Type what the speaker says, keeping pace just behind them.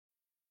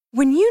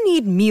When you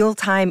need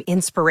mealtime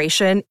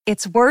inspiration,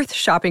 it's worth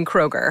shopping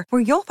Kroger,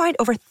 where you'll find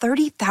over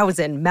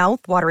 30,000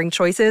 mouth-watering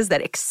choices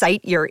that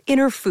excite your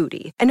inner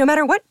foodie. And no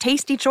matter what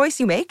tasty choice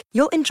you make,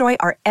 you'll enjoy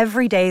our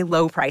everyday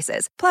low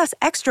prices, plus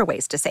extra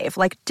ways to save,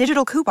 like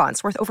digital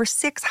coupons worth over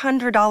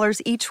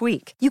 $600 each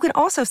week. You can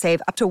also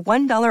save up to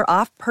 $1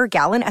 off per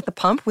gallon at the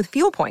pump with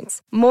fuel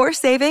points. More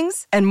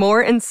savings and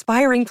more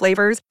inspiring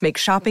flavors make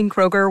shopping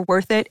Kroger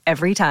worth it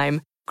every time.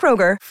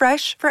 Kroger,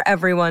 fresh for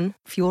everyone.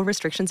 Fuel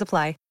restrictions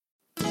apply.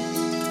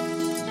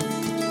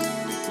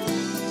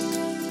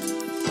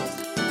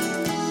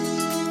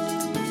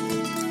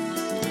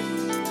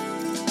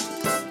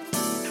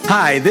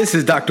 Hi, this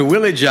is Dr.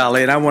 Willie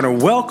Jolly, and I want to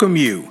welcome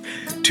you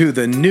to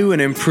the new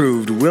and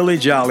improved Willie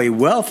Jolly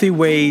Wealthy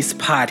Ways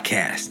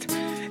podcast.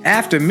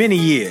 After many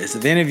years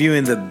of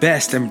interviewing the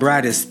best and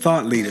brightest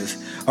thought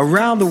leaders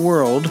around the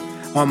world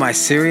on my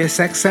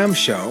SiriusXM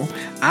show,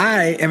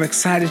 I am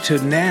excited to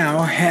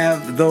now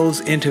have those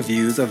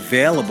interviews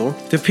available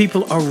to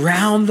people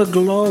around the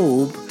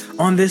globe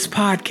on this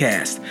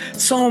podcast.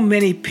 So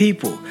many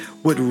people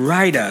would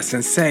write us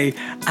and say,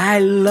 I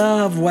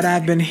love what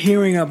I've been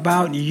hearing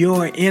about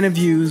your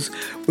interviews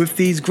with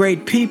these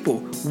great people.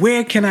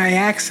 Where can I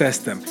access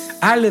them?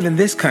 I live in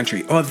this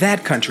country or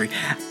that country,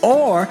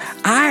 or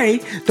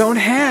I don't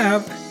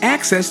have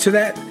access to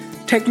that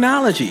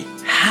technology.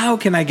 How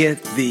can I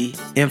get the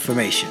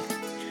information?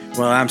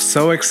 Well, I'm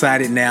so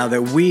excited now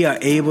that we are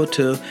able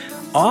to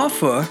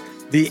offer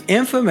the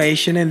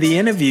information and the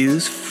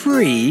interviews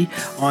free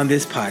on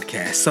this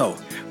podcast. So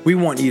we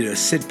want you to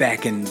sit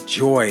back and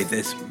enjoy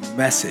this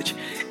message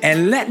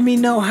and let me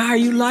know how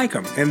you like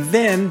them. And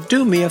then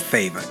do me a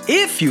favor.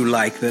 If you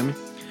like them,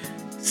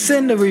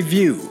 send a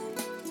review,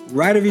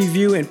 write a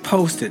review and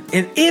post it.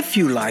 And if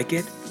you like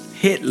it,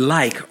 hit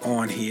like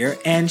on here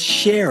and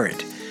share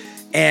it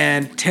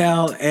and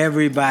tell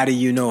everybody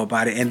you know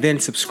about it. And then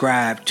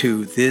subscribe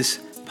to this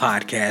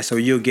podcast so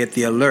you'll get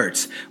the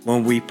alerts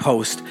when we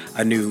post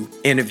a new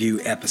interview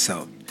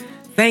episode.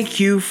 Thank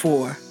you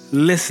for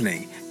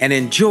listening and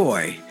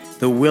enjoy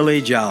the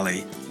Willie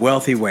Jolly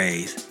Wealthy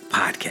Ways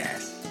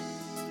podcast.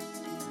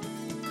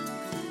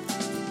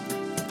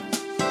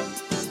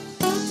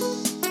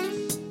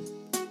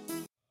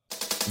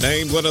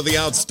 Named one of the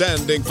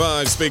outstanding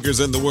 5 speakers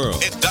in the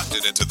world.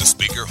 Inducted into the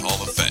Speaker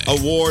Hall of Fame.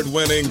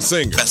 Award-winning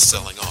singer.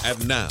 Best-selling author.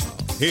 And now,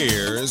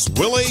 here's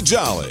Willie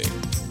Jolly.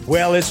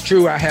 Well, it's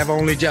true. I have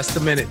only just a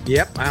minute.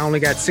 Yep, I only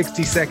got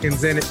 60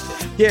 seconds in it.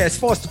 Yeah, it's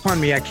forced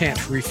upon me. I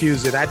can't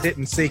refuse it. I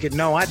didn't seek it.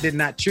 No, I did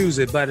not choose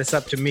it, but it's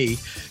up to me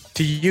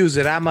to use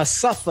it. I must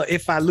suffer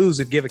if I lose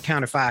it, give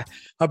account if I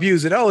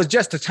abuse it. Oh, it's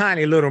just a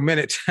tiny little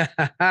minute.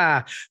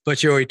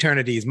 But your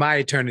eternities, my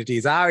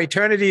eternities, our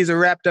eternities are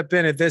wrapped up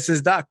in it. This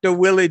is Dr.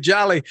 Willie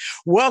Jolly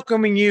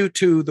welcoming you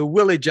to the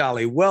Willie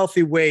Jolly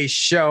Wealthy Ways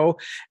show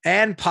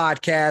and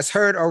podcast,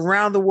 heard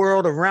around the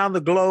world, around the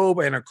globe,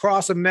 and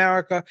across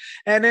America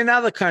and in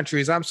other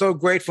countries. I'm so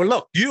grateful.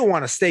 Look, you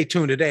want to stay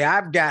tuned today.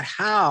 I've got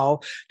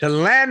how to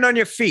land on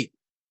your feet,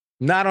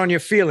 not on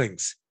your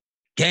feelings.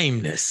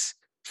 Gameness.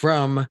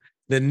 From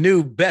the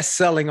new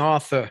best-selling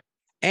author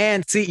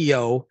and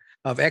CEO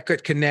of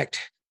Eckert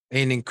Connect,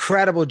 an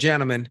incredible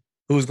gentleman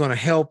who's going to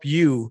help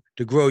you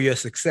to grow your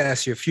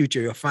success, your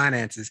future, your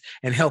finances,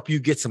 and help you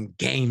get some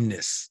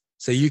gameness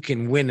so you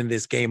can win in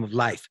this game of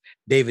life.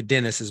 David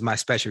Dennis is my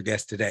special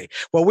guest today.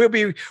 Well, we're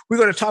going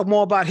to talk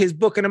more about his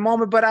book in a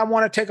moment, but I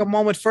want to take a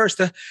moment first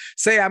to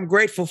say I'm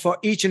grateful for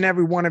each and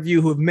every one of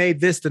you who have made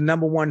this the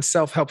 #1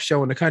 self-help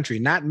show in the country.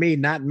 Not me.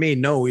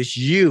 No, it's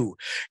you.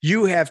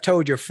 You have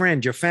told your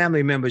friends, your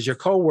family members, your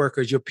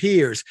coworkers, your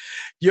peers,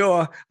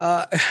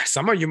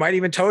 some of you might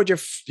even told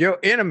your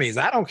enemies.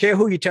 I don't care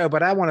who you tell,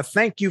 but I want to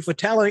thank you for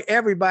telling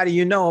everybody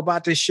you know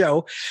about this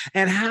show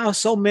and how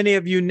so many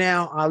of you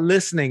now are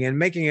listening and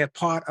making it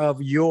part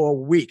of your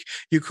week.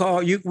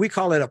 We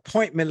call it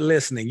appointment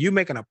listening. You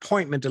make an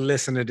appointment to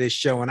listen to this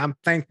show, and I'm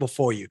thankful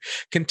for you.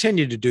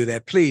 Continue to do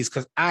that, please,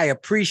 because I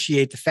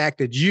appreciate the fact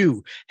that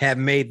you have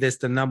made this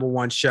the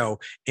 #1 show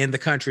in the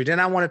country.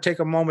 Then I want to take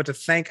a moment to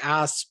thank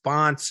our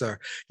sponsor.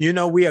 You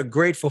know, we are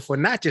grateful for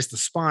not just the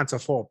sponsor,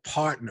 for a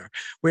partner.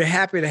 We're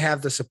happy to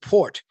have the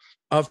support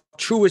of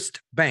Truist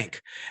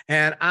Bank.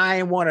 And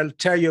I want to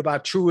tell you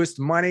about Truist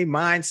Money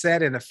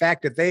Mindset and the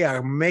fact that they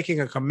are making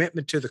a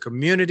commitment to the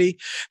community.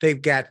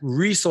 They've got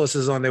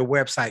resources on their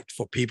website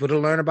for people to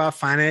learn about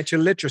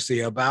financial literacy,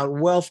 about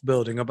wealth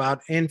building,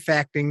 about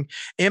impacting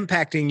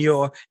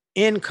your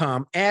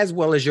income as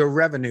well as your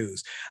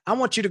revenues. I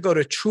want you to go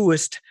to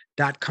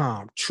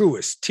Truist.com,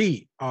 Truist,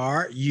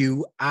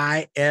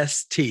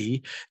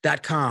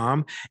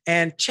 Truist.com,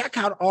 and check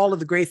out all of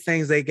the great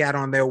things they got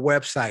on their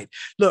website.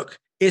 Look,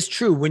 it's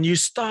true. When you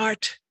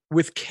start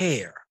with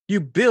care, you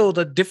build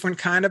a different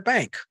kind of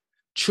bank.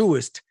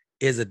 Truist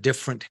is a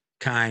different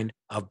kind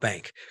of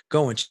bank.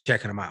 Go and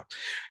checking them out.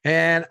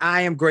 And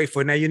I am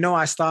grateful. Now,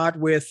 I start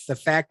with the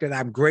fact that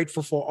I'm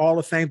grateful for all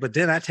the things, but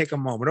then I take a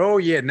moment. Oh,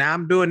 yeah, now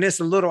I'm doing this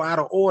a little out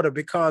of order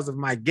because of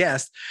my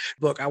guest.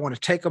 Look, I want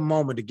to take a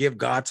moment to give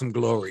God some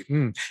glory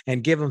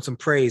and give him some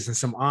praise and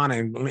some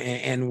honor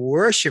and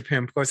worship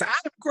him because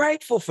I'm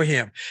grateful for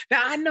him.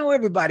 Now, I know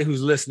everybody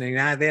who's listening,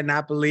 now they're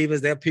not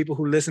believers. There are people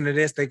who listen to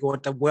this, they go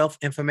into wealth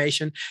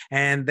information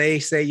and they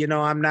say,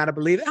 I'm not a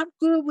believer. I'm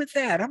good with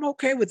that. I'm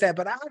okay with that.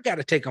 But I got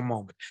to take a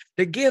moment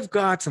to give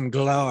God some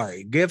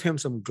glory, give him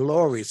some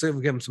glory, so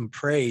give him some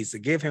praise, to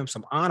give him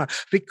some honor,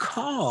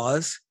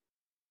 because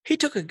he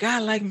took a guy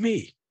like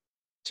me,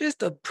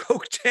 just a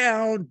broke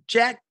down,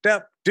 jacked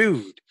up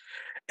dude,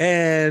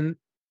 and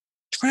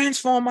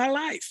transformed my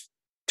life,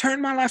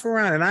 turned my life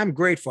around. And I'm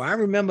grateful. I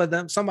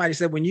remember somebody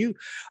said, when you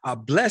are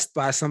blessed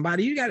by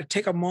somebody, you got to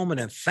take a moment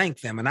and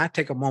thank them. And I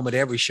take a moment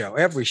every show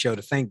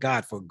to thank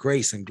God for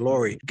grace and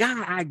glory.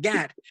 God I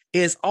got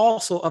is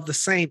also of the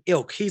same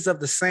ilk. He's of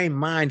the same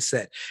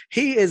mindset.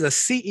 He is a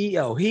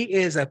CEO. He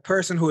is a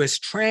person who has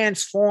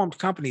transformed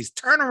companies,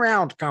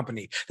 turnaround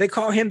company. They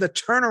call him the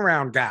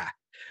turnaround guy,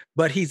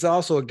 but he's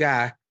also a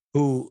guy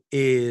who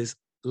is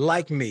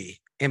like me,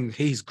 and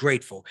he's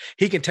grateful.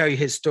 He can tell you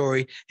his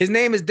story. His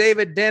name is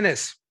David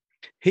Dennis.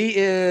 He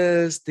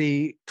is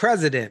the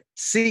president,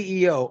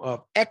 CEO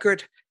of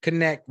Eckert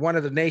Connect, one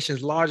of the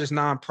nation's largest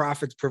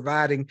nonprofits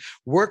providing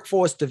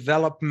workforce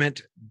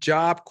development,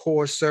 job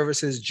corps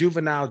services,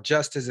 juvenile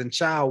justice, and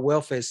child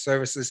welfare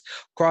services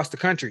across the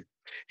country.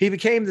 He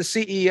became the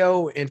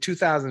CEO in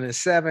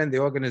 2007. The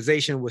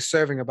organization was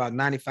serving about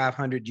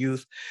 9,500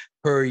 youth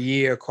per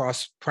year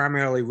across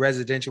primarily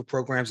residential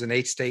programs in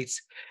 8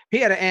 states. He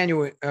had an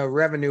annual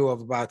revenue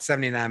of about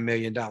 $79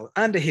 million.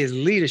 Under his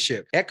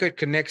leadership, Eckert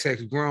Connects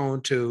has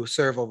grown to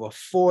serve over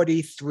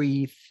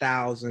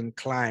 43,000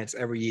 clients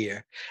every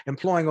year,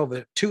 employing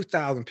over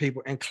 2,000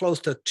 people and close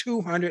to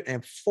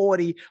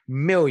 240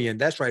 million.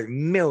 That's right,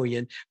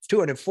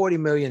 240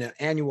 million in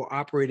annual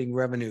operating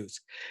revenues.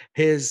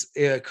 His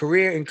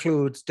career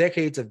includes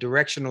decades of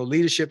directional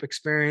leadership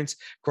experience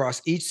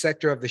across each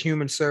sector of the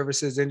human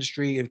services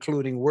industry,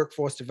 including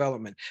workforce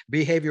development,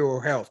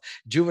 behavioral health,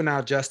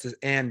 juvenile justice,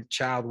 and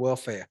child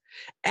welfare.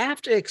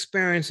 After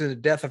experiencing the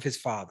death of his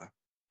father,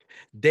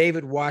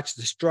 David watched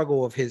the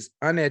struggle of his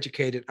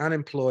uneducated,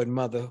 unemployed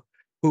mother,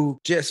 who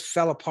just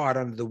fell apart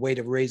under the weight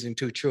of raising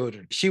 2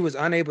 children. She was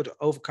unable to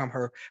overcome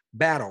her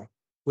battle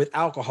with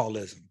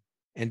alcoholism,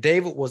 and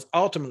David was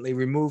ultimately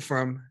removed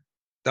from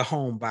the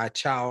home by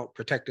Child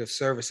Protective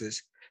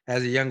Services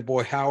as a young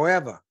boy.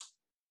 However,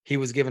 he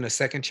was given a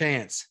second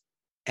chance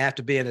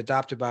after being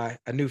adopted by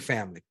a new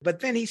family.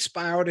 But then he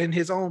spiraled in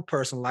his own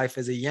personal life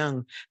as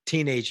a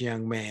teenage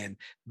young man,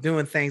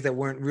 doing things that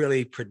weren't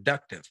really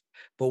productive.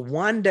 But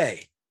one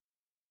day,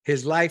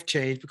 his life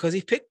changed because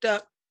he picked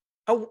up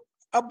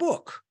a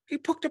book. He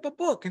picked up a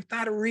book and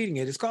started reading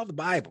it. It's called the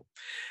Bible.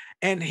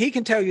 And he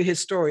can tell you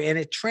his story, and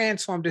it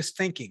transformed his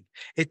thinking.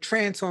 It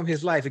transformed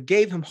his life. It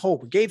gave him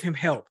hope. It gave him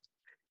help.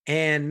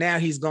 And now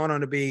he's gone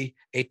on to be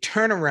a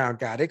turnaround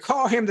guy. They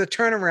call him the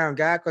turnaround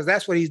guy because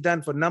that's what he's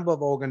done for a number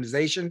of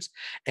organizations.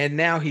 And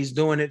now he's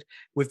doing it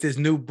with this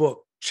new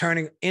book,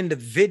 turning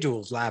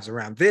individuals' lives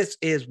around. This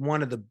is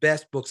one of the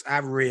best books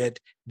I've read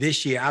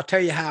this year. I'll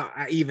tell you how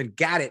I even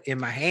got it in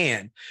my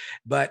hand,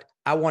 but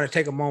I want to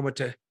take a moment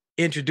to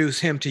introduce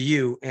him to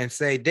you and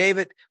say,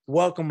 David,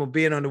 welcome for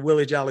being on the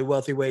Willie Jolly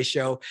Wealthy Way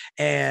show.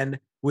 And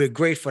we're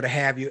grateful to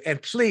have you. And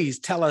please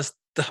tell us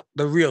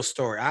the real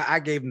story. I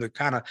gave him the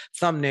kind of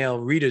thumbnail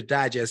Reader's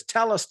Digest.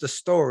 Tell us the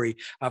story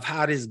of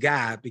how this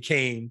guy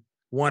became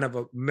one of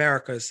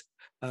America's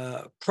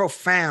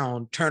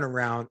profound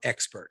turnaround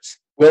experts.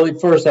 Willie,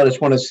 first, I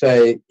just want to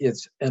say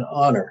it's an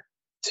honor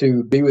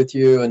to be with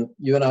you. And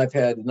you and I have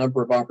had a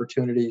number of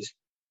opportunities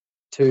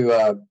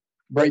to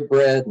break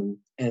bread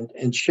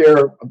and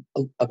share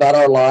about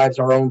our lives,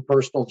 our own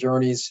personal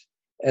journeys,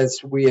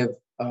 as we have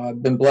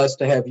been blessed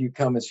to have you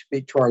come and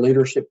speak to our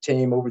leadership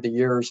team over the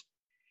years,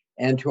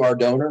 and to our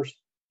donors.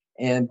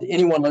 And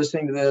anyone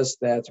listening to this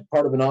that's a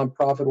part of a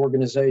nonprofit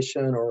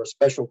organization or a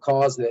special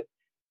cause that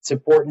it's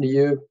important to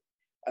you,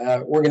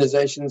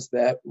 organizations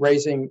that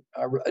raising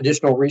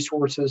additional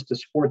resources to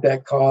support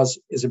that cause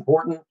is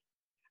important.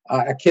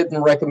 I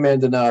couldn't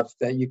recommend enough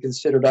that you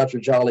consider Dr.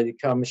 Jolly to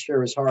come and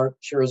share his heart,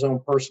 share his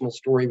own personal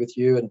story with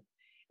you,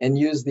 and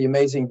use the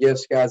amazing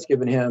gifts God's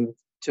given him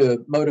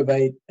to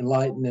motivate,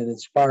 enlighten, and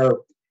inspire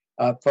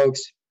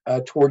folks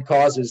toward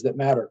causes that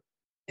matter.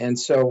 And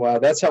so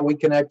that's how we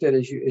connected,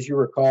 as you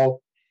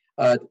recall,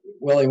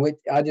 Willie.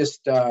 I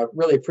just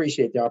really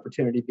appreciate the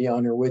opportunity to be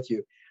on here with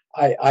you.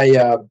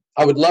 I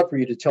would love for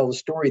you to tell the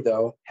story,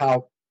 though,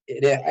 how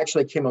it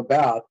actually came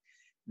about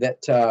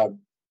that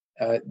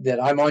that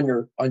I'm on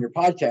your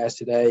podcast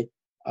today.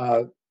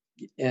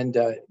 And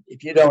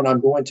if you don't,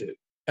 I'm going to.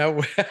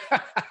 Uh,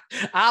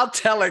 I'll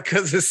tell it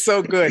because it's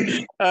so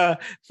good.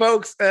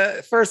 Folks,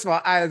 first of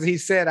all, as he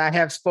said, I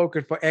have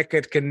spoken for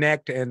Eckerd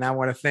Connect, and I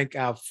want to thank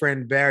our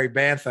friend Barry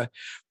Banther,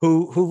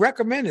 who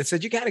recommended,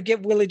 said, you got to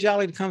get Willie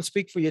Jolly to come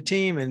speak for your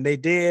team. And they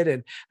did.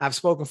 And I've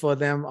spoken for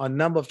them a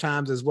number of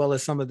times, as well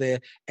as some of their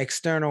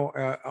external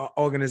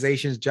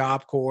organizations,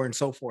 Job Corps and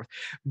so forth.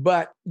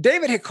 But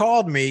David had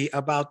called me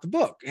about the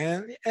book.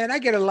 And I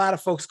get a lot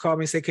of folks call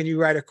me and say, can you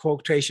write a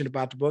quotation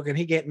about the book? And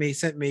he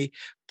sent me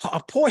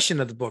a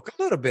portion of the book,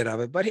 a little bit of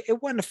it, but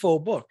it wasn't a full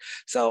book.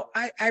 So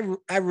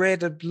I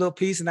read a little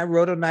piece and I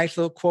wrote a nice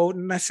little quote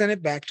and I sent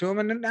it back to him,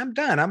 and then I'm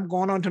done. I'm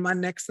going on to my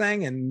next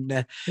thing.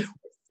 And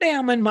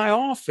I'm in my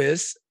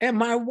office and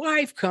my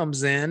wife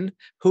comes in,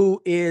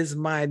 who is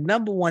my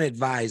number one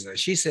advisor.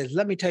 She says,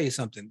 let me tell you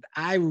something.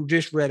 I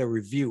just read a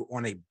review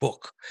on a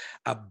book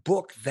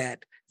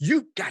that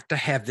you got to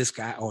have this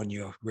guy on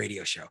your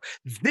radio show.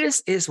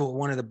 This is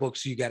one of the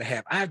books you got to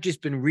have. I've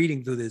just been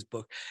reading through this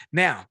book.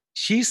 Now,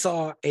 she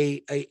saw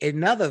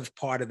another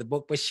part of the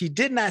book, but she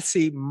did not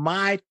see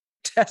my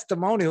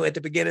testimonial at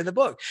the beginning of the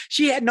book.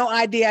 She had no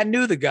idea I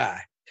knew the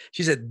guy.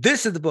 She said,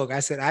 this is the book. I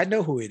said, I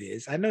know who it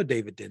is. I know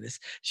David Dennis.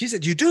 She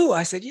said, you do?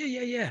 I said,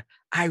 yeah.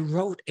 I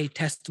wrote a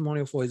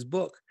testimonial for his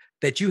book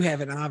that you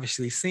haven't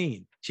obviously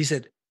seen. She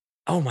said,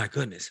 oh my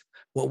goodness.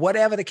 Well,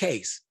 whatever the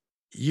case,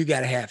 you got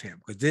to have him,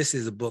 because this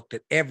is a book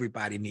that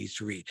everybody needs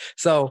to read.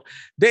 So,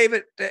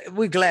 David,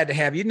 we're glad to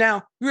have you.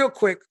 Now, real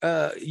quick,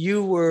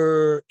 you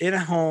were in a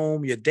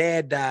home, your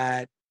dad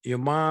died, your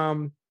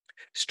mom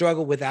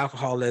struggled with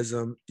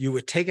alcoholism, you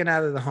were taken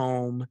out of the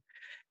home,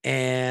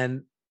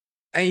 and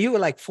you were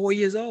like 4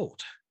 years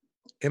old.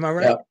 Am I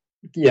right?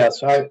 Yeah.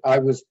 Yes, I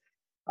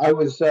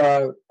was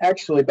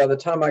actually, by the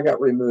time I got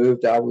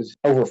removed, I was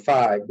over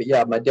 5. But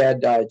yeah, my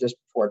dad died just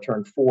before I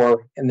turned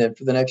 4, and then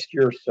for the next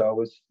year or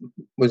so,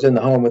 was in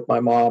the home with my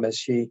mom as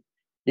she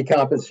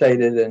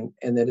decompensated,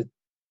 and then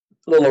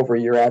a little over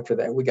a year after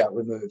that, we got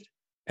removed.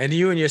 And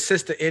you and your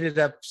sister ended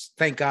up,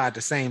 thank God,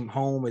 the same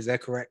home. Is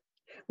that correct?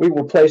 We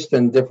were placed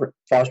in different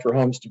foster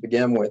homes to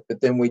begin with,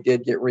 but then we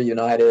did get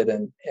reunited,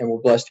 and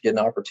were blessed to get an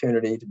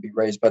opportunity to be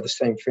raised by the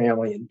same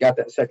family and got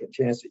that second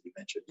chance that you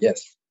mentioned.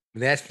 Yes.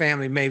 That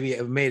family maybe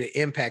made an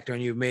impact on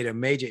you, made a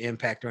major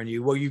impact on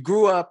you. Well, you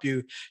grew up,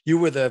 you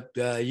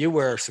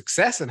were a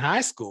success in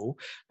high school,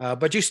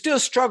 but you still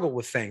struggle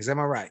with things. Am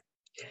I right?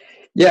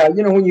 Yeah.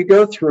 When you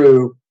go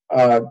through,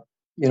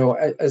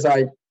 as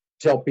I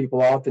tell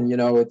people often,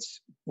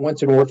 it's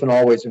once an orphan,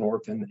 always an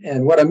orphan.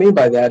 And what I mean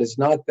by that is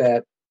not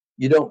that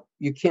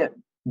you can't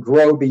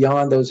grow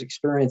beyond those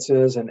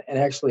experiences and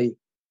actually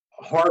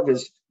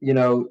harvest,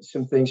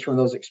 some things from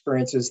those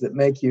experiences that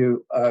make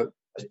you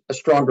a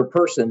stronger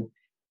person.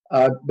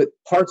 But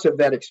parts of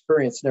that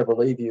experience never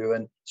leave you.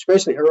 And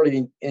especially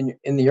early in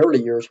the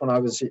early years, when I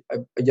was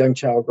a young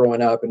child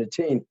growing up and a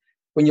teen,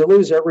 when you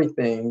lose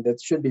everything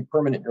that should be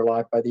permanent in your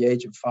life by the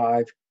age of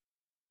 5,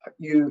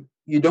 you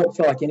don't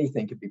feel like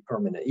anything could be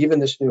permanent. Even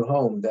this new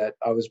home that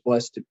I was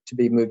blessed to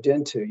be moved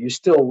into, you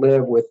still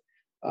live with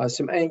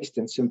some angst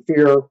and some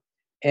fear.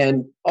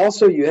 And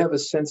also you have a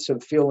sense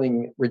of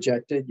feeling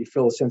rejected. You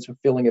feel a sense of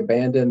feeling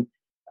abandoned.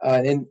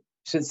 And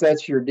since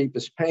that's your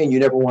deepest pain, you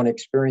never want to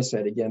experience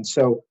that again.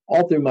 So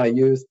all through my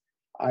youth,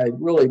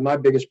 my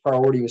biggest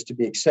priority was to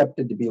be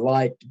accepted, to be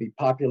liked, to be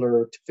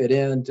popular, to fit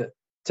in,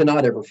 to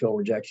not ever feel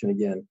rejection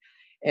again.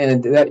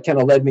 And that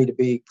kind of led me to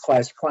be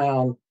class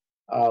clown,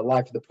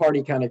 life of the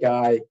party kind of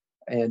guy,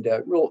 and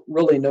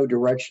really no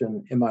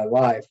direction in my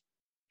life.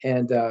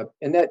 And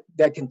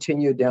that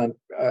continued down,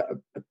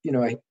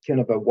 kind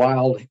of a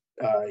wild,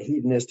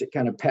 hedonistic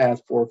kind of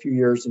path for a few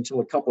years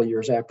until a couple of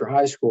years after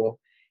high school.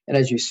 And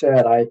as you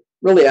said, I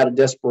really, out of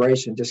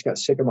desperation, just got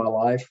sick of my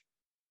life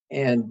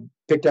and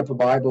picked up a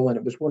Bible. And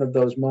it was one of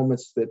those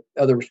moments that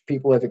other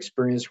people have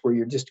experienced where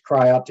you just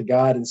cry out to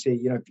God and say,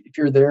 if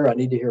you're there, I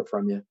need to hear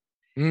from you.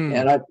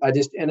 And I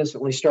just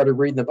innocently started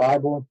reading the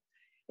Bible.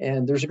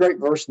 And there's a great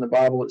verse in the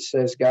Bible that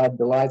says God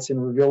delights in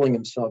revealing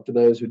himself to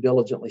those who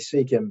diligently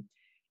seek him.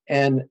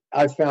 And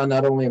I've found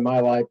not only in my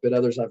life, but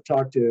others I've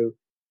talked to,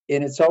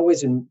 and it's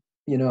always in,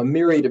 a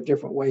myriad of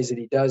different ways that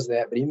he does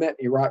that. But he met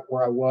me right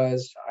where I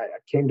was. I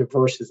came to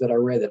verses that I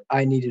read that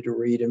I needed to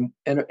read. And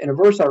a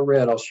verse I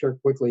read, I'll share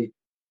quickly,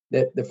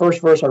 that the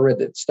first verse I read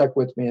that stuck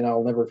with me and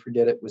I'll never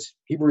forget it was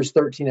Hebrews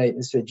 13:8, and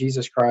it said,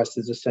 Jesus Christ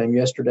is the same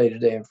yesterday,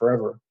 today, and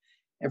forever.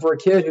 And for a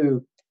kid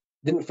who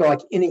didn't feel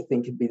like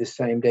anything could be the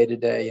same day to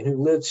day, and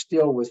who lived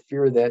still with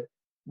fear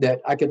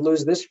that I could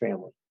lose this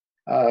family,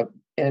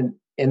 and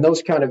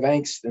those kind of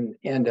angst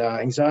and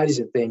anxieties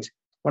and things.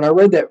 When I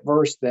read that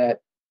verse that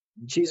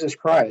Jesus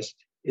Christ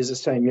is the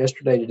same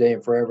yesterday, today,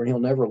 and forever, and he'll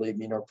never leave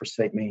me nor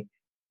forsake me,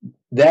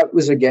 that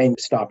was a game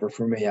stopper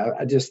for me.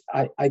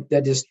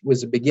 That just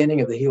was the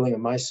beginning of the healing of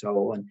my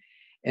soul.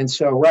 And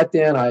so right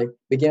then I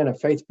began a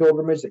faith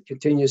pilgrimage that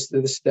continues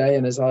to this day.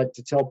 And as I like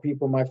to tell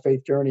people, my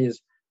faith journey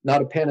is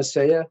not a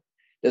panacea.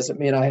 Doesn't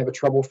mean I have a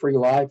trouble-free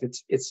life.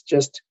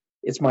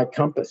 It's my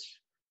compass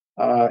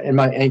and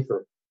my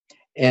anchor.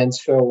 And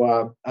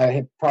so I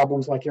had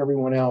problems like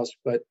everyone else,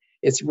 but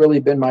it's really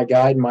been my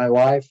guide in my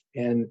life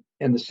and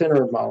the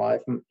center of my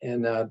life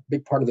and a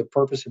big part of the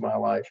purpose of my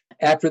life.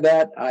 After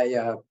that,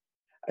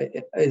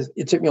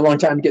 it took me a long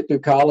time to get through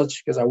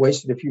college because I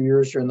wasted a few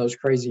years during those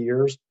crazy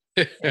years,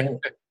 and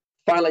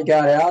finally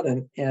got out.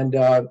 And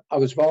I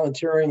was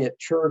volunteering at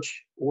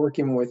church,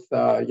 working with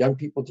young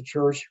people at the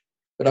church,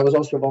 but I was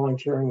also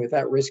volunteering with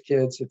at-risk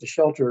kids at the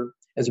shelter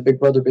as a big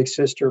brother, big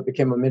sister.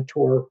 Became a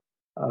mentor.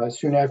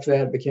 Soon after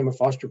that, I became a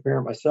foster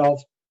parent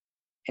myself.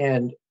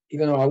 And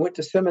even though I went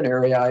to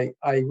seminary, I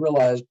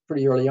realized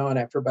pretty early on,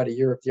 after about a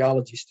year of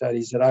theology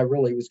studies, that I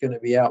really was going to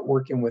be out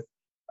working with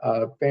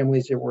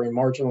families that were in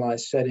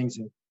marginalized settings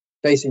and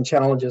facing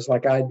challenges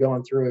like I had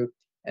gone through,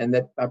 and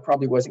that I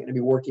probably wasn't going to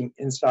be working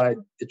inside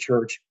the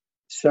church.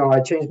 So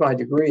I changed my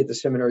degree at the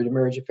seminary to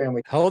marriage and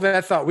family. Hold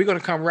that thought. We're going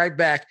to come right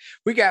back.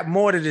 We got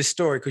more to this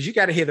story because you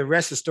got to hear the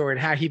rest of the story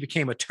and how he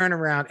became a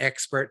turnaround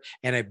expert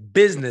and a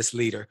business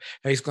leader.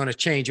 And he's going to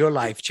change your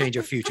life, change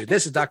your future.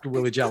 This is Dr.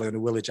 Willie Jolly on the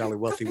Willie Jolly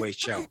Wealthy Way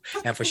Show.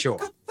 And for sure,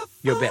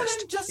 your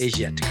best is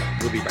yet to come.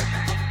 We'll be right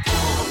back.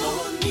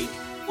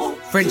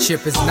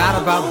 Friendship is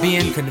not about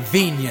being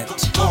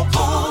convenient.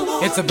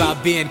 It's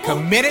about being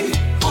committed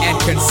and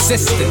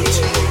consistent.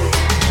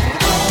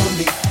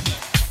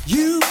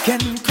 You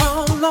can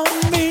call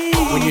on me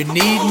when you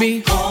need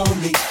me. Call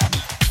me.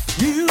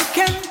 You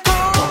can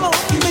call on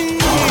me.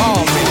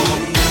 Call me.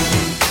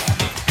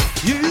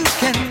 You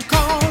can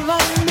call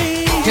on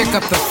me. Pick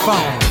up the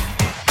phone.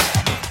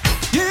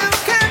 You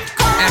can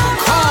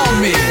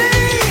call me.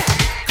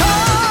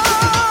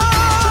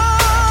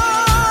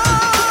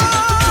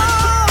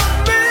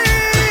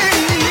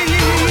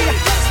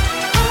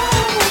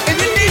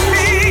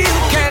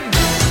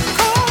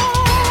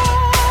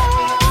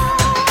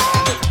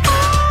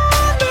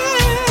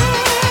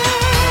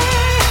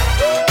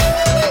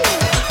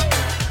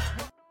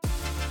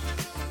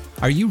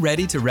 Are you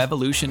ready to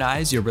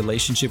revolutionize your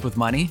relationship with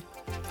money?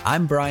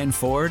 I'm Brian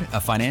Ford, a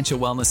financial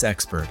wellness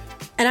expert.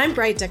 And I'm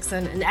Bright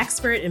Dixon, an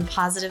expert in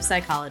positive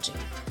psychology.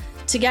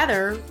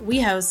 Together, we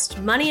host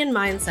Money and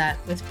Mindset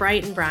with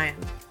Bright and Brian,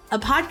 a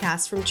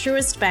podcast from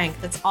Truist Bank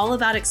that's all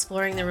about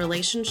exploring the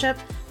relationship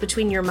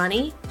between your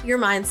money, your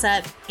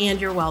mindset,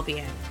 and your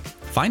well-being.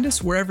 Find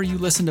us wherever you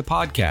listen to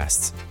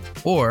podcasts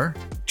or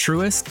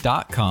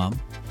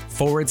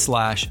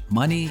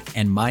truist.com/money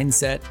and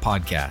mindset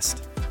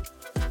podcast.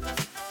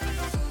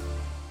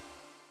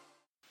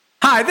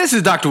 Hi, this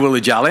is Dr. Willie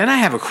Jolly, and I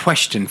have a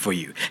question for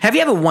you. Have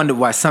you ever wondered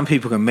why some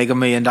people can make $1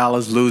 million,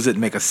 lose it,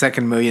 make a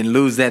second million,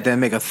 lose that, then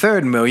make a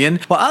third million,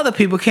 while other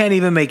people can't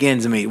even make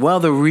ends meet?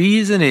 Well, the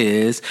reason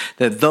is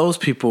that those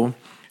people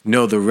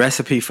know the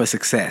recipe for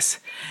success.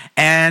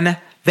 And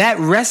that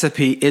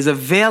recipe is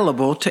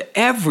available to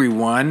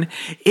everyone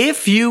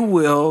if you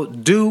will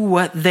do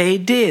what they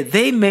did.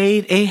 They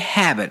made a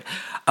habit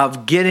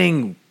of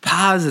getting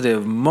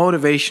positive,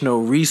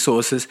 motivational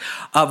resources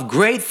of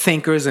great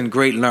thinkers and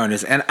great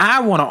learners. And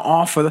I want to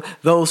offer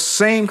those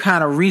same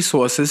kind of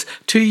resources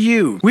to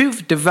you.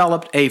 We've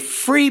developed a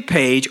free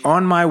page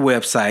on my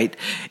website.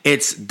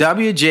 It's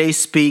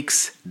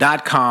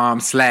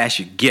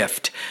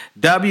wjspeaks.com/gift.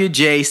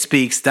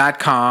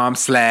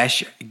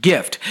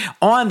 wjspeaks.com/gift.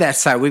 On that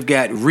site, we've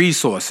got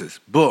resources,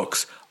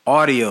 books,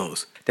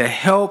 audios that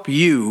help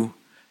you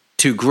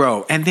to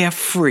grow, and they're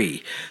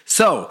free.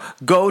 So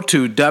go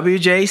to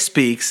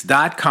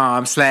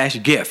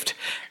wjspeaks.com/gift,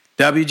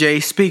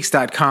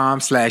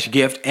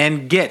 wjspeaks.com/gift,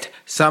 and get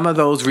some of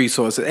those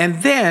resources,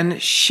 and then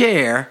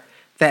share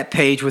that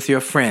page with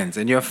your friends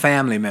and your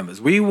family members.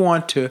 We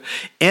want to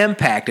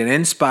impact and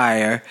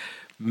inspire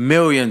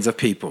millions of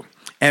people.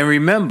 And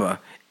remember,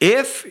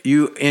 if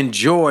you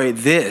enjoy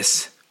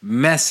this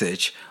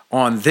message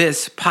on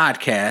this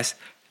podcast,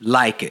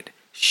 like it,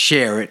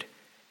 share it,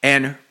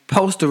 and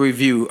post a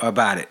review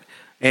about it,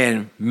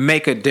 and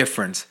make a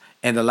difference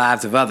in the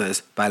lives of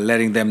others by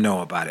letting them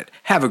know about it.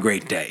 Have a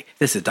great day.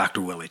 This is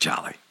Dr. Willie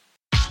Jolly.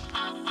 A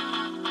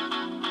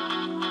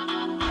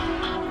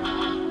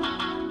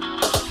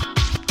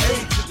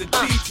to the D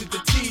to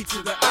the T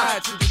to the I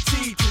to the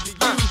T to the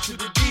U to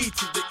the D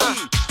to the E.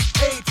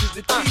 A to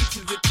the D to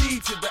the T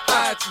to the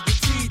I to the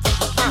T to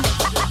the U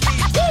to the E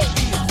to the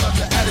E.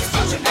 It's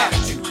about your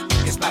attitude.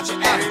 It's about your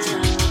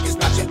attitude. It's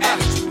about your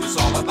attitude. It's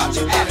all about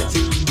your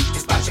attitude.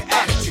 It's about your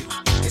attitude.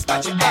 It's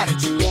about your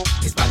attitude.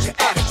 It's about your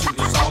attitude.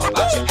 It's all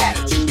about your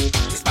attitude.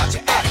 It's about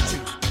your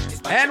attitude.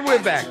 And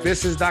we're back.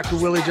 This is Dr.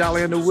 Willie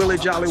Jolly on the Willie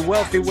Jolly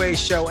Wealthy Way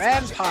Show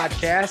and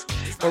podcast.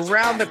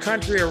 Around the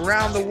country,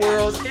 around the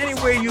world,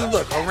 anywhere you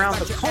look, around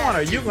the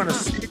corner, you're going to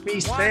see me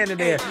standing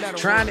there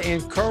trying to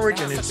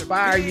encourage and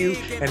inspire you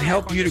and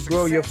help you to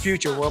grow your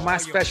future. Well, my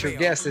special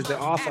guest is the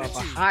author of a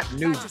hot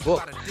new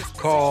book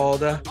called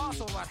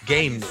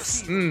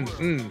Gameness.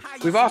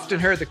 We've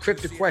often heard the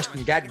cryptic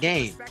question, got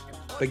game?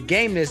 But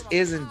Gameness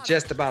isn't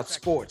just about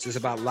sports. It's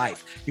about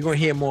life. You're going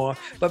to hear more.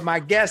 But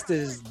my guest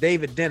is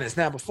David Dennis.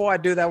 Now, before I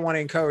do that, I want to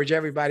encourage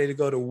everybody to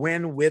go to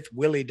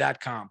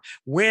winwithwillie.com.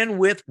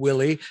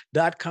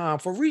 Winwithwillie.com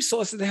for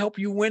resources to help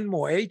you win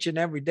more each and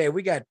every day.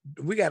 We got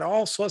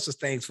all sorts of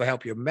things for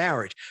help your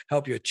marriage,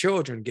 help your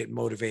children get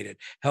motivated,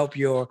 help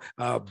your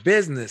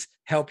business,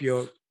 help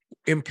your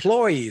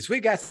employees. We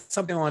got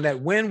something on that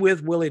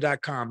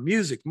winwithwillie.com.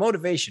 Music,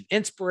 motivation,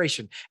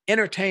 inspiration,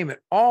 entertainment,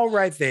 all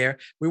right there.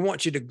 We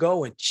want you to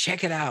go and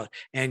check it out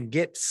and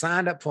get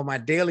signed up for my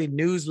daily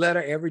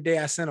newsletter. Every day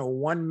I send a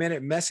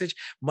 1-minute message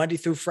Monday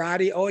through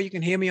Friday, or you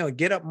can hear me on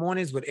Get Up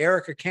Mornings with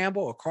Erica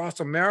Campbell across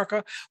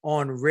America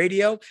on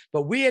radio.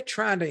 But we are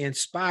trying to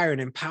inspire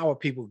and empower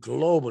people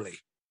globally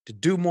to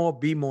do more,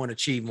 be more, and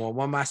achieve more.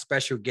 One of my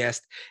special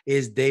guests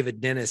is David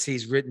Dennis.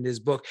 He's written this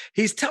book.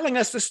 He's telling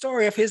us the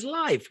story of his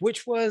life,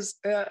 which was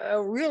a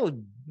real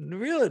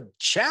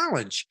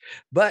challenge.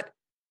 But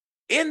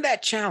in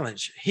that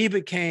challenge, he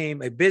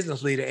became a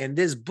business leader. And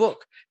this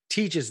book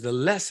teaches the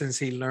lessons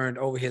he learned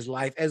over his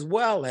life, as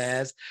well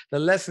as the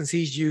lessons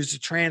he's used to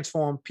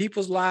transform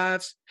people's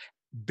lives,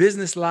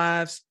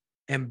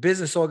 and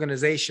business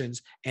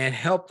organizations, and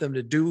help them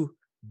to do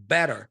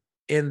better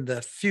in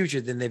the future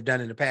than they've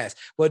done in the past.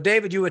 Well,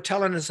 David, you were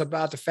telling us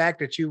about the fact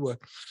that you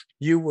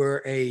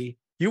were a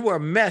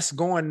mess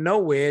going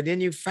nowhere.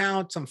 Then you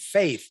found some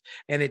faith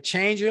and it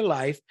changed your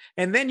life.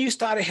 And then you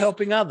started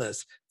helping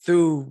others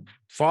through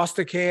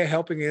foster care,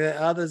 helping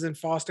others in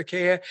foster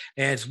care,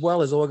 as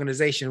well as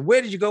organization.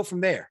 Where did you go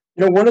from there?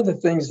 You know, one of the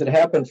things that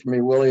happened for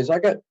me, Willie, is I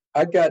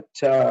got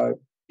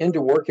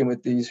into working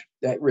with these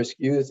at-risk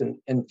youth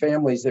and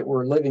families that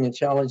were living in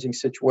challenging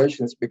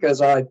situations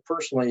because I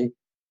personally,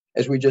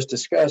 as we just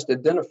discussed,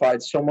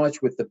 identified so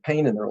much with the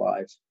pain in their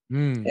lives.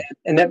 And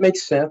that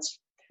makes sense.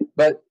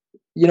 But,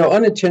 you know,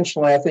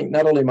 unintentionally, I think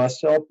not only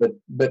myself,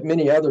 but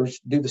many others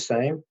do the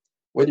same,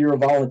 whether you're a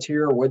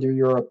volunteer or whether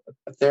you're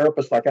a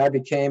therapist like I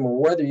became,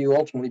 or whether you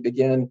ultimately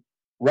begin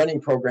running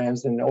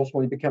programs and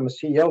ultimately become a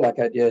CEO like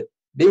I did.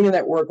 Being in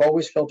that work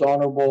always felt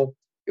honorable.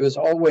 It was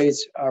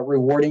always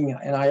rewarding.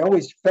 And I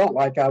always felt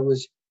like I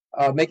was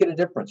making a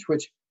difference,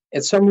 which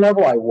at some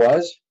level I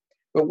was.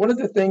 But one of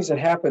the things that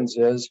happens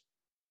is,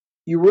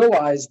 you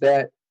realize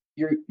that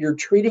you're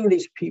treating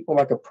these people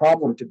like a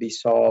problem to be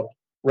solved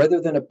rather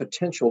than a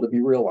potential to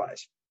be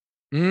realized.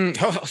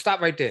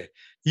 Stop right there.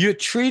 You're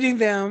treating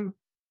them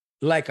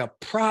like a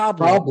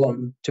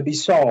problem to be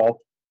solved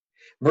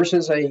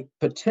versus a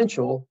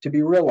potential to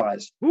be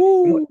realized.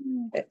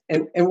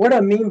 And what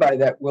I mean by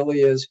that,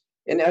 Willie, is,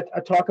 and I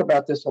talk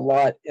about this a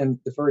lot in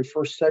the very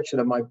first section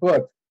of my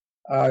book,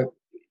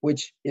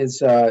 which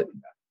is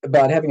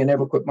about having an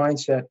never-quit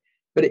mindset.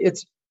 But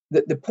it's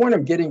the point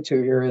I'm getting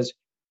to here is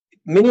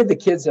many of the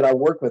kids that I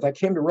work with, I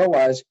came to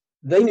realize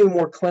they knew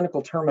more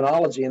clinical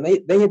terminology, and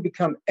they had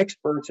become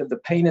experts of the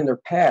pain in their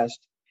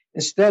past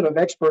instead of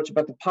experts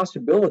about the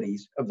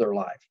possibilities of their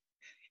life.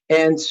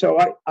 And so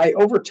I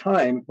over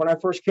time, when I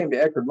first came to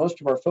Eckerd, most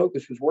of our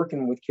focus was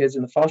working with kids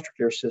in the foster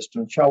care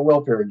system, child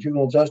welfare,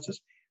 juvenile justice.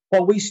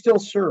 While we still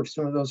serve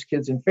some of those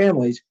kids and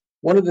families,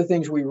 one of the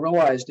things we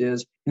realized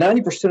is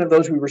 90% of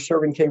those we were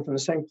serving came from the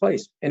same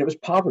place, and it was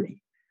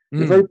poverty.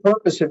 The very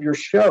purpose of your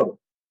show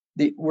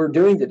that we're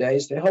doing today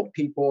is to help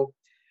people,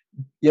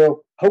 you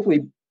know,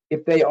 hopefully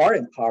if they are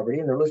in poverty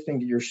and they're listening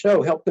to your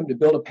show, help them to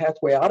build a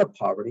pathway out of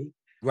poverty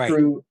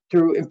through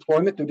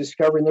employment, through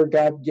discovering their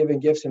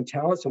God-given gifts and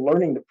talents and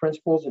learning the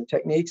principles and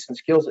techniques and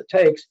skills it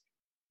takes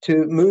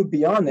to move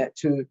beyond that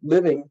to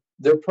living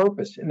their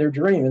purpose and their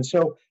dream. And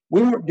so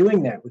we weren't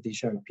doing that with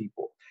these young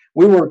people.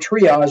 We were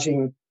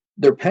triaging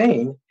their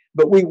pain,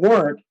 but we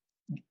weren't.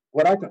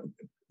 What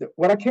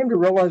I came to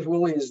realize,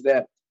 Willie, is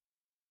that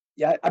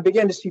I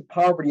began to see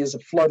poverty as a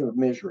flood of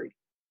misery.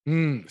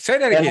 Say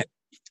that again.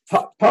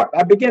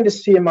 I began to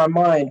see in my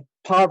mind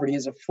poverty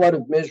as a flood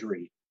of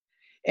misery.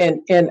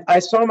 And I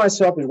saw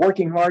myself as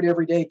working hard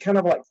every day, kind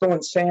of like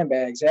throwing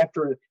sandbags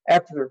after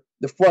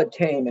the flood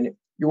came. And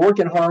you're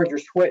working hard, you're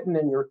sweating,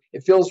 and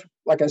it feels,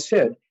 like I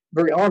said,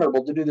 very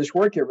honorable to do this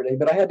work every day.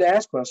 But I had to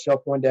ask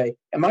myself one day,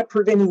 am I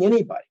preventing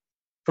anybody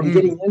from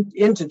getting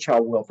into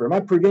child welfare? Am I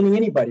preventing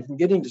anybody from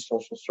getting to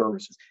social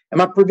services?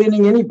 Am I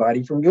preventing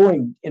anybody from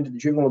going into the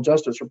juvenile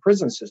justice or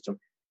prison system?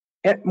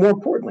 And more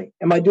importantly,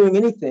 am I doing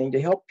anything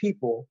to help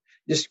people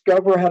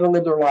discover how to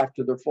live their life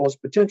to their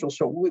fullest potential?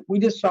 So what we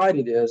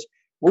decided is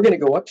we're going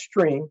to go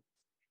upstream,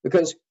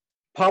 because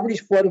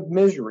poverty's flood of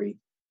misery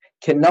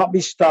cannot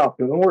be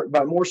stopped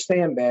by more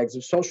sandbags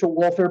of social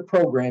welfare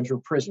programs or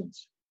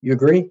prisons. You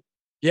agree?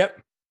 Yep.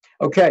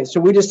 Okay, so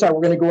we decided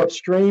we're going to go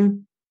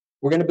upstream.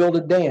 We're going to build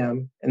a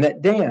dam, and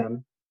that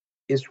dam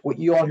is what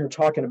you all are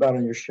talking about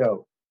on your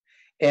show.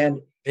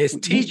 And it's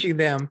teaching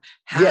them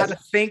how to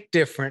think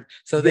different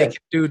so they can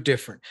do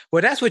different.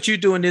 Well, that's what you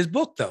do in this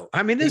book, though.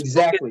 I mean,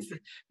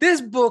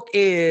 this book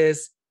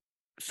is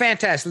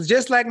fantastic.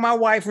 Just like my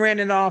wife ran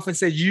it off and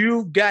said,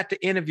 you've got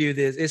to interview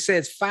this. It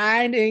says,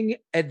 Finding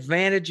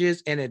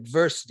Advantages in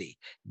Adversity,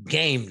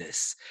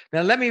 Gameness.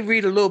 Now, let me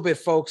read a little bit,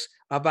 folks,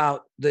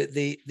 about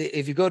the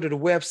if you go to the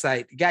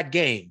website, got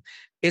game.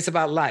 It's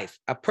about life,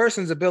 a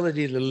person's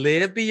ability to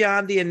live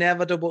beyond the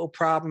inevitable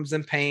problems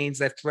and pains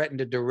that threaten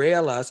to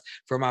derail us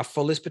from our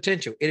fullest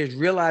potential. It is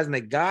realizing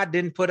that God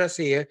didn't put us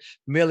here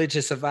merely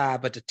to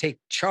survive, but to take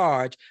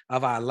charge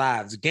of our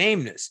lives.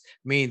 Gameness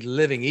means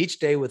living each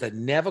day with a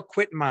never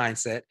quit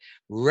mindset,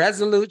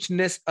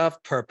 resoluteness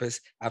of purpose,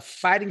 a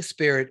fighting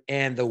spirit,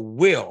 and the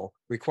will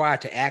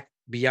required to act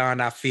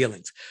beyond our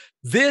feelings.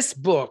 This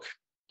book,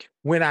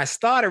 when I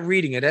started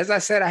reading it, as I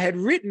said, I had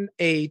written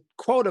a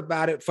quote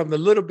about it from the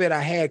little bit I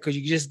had, because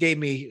you just gave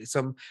me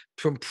some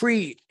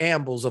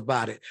preambles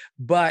about it.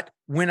 But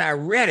when I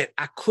read it,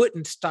 I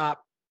couldn't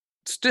stop,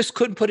 just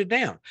couldn't put it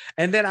down.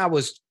 And then I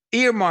was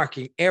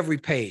earmarking every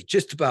page,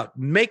 just about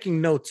making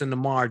notes in the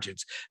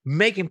margins,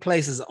 making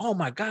places. Oh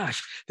my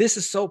gosh, this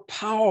is so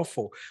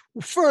powerful.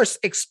 First,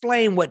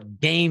 explain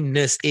what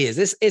gameness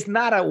is. It's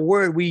not a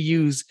word we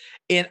use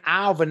in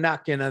our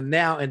vernacular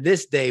now in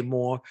this day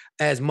more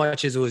as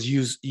much as it was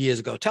used years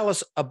ago. Tell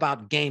us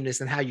about gameness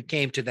and how you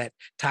came to that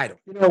title.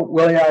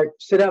 Willie, I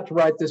set out to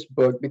write this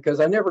book because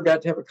I never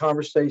got to have a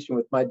conversation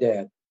with my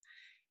dad.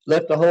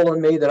 Left a hole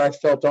in me that I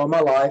felt all my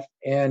life.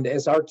 And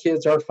as our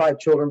 5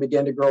 children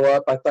began to grow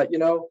up, I thought,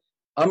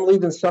 I'm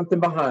leaving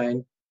something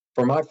behind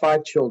for my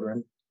 5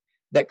 children.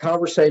 That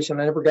conversation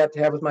I never got to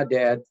have with my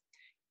dad.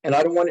 And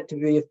I don't want it to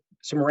be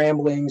some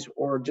ramblings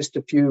or just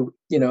a few,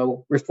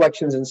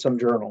 reflections in some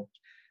journal.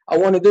 I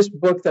wanted this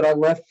book that I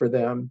left for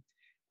them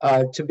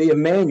to be a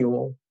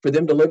manual for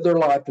them to live their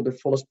life to their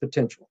fullest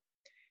potential.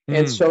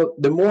 And so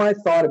the more I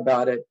thought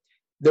about it,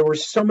 there were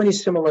so many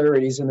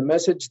similarities in the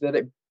message that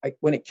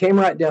when it came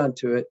right down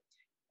to it,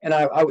 and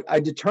I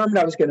determined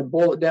I was going to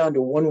boil it down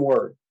to one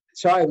word.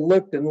 So I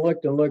looked and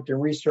looked and looked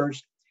and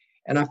researched,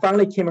 and I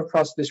finally came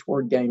across this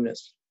word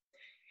gameness.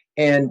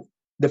 And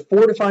the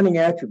 4 defining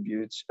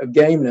attributes of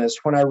gameness,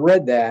 when I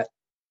read that,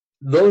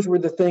 those were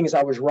the things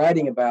I was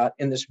writing about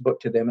in this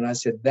book to them. And I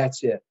said,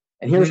 that's it.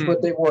 And here's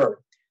what they were.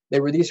 They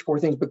were these 4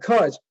 things,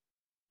 because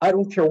I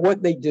don't care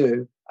what they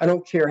do. I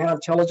don't care how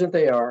intelligent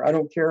they are. I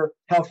don't care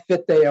how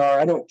fit they are.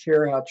 I don't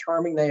care how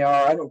charming they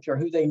are. I don't care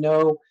who they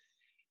know.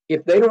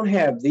 If they don't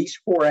have these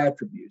 4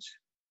 attributes,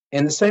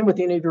 and the same with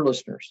any of your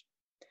listeners,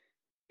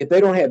 if they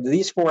don't have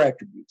these 4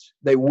 attributes,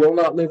 they will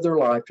not live their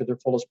life to their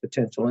fullest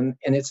potential. And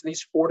it's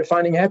these 4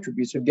 defining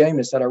attributes of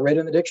gameness that I read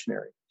in the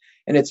dictionary.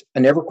 And it's a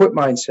never quit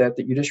mindset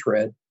that you just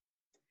read.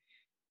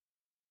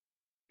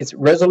 It's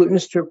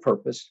resoluteness to a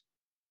purpose.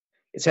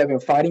 It's having a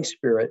fighting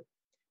spirit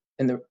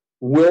and the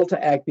will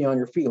to act beyond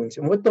your feelings.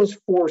 And what those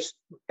 4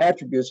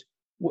 attributes,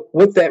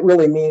 what that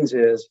really means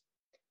is,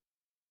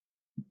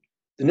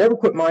 the never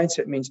quit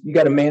mindset means you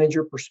got to manage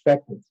your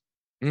perspective.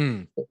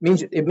 It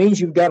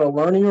means you've got to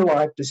learn in your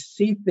life to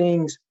see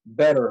things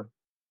better,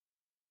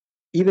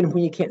 even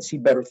when you can't see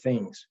better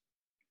things.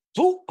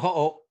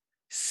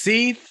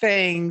 See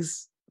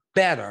things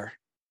better,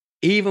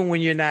 even when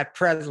you're not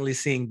presently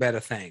seeing better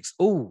things.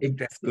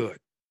 That's good.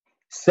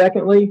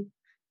 Secondly,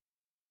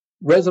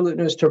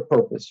 resoluteness to a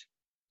purpose.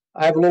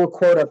 I have a little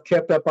quote I've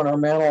kept up on our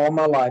mantle all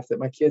my life that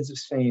my kids have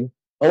seen.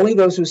 Only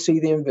those who see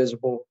the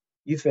invisible,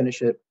 you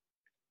finish it,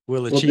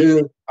 will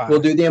do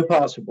the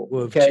impossible.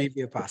 Will achieve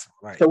the impossible.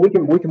 Right. So we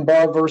can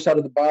borrow a verse out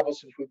of the Bible,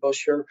 since we both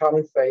share a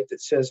common faith,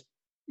 that says,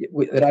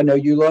 that I know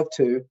you love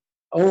too.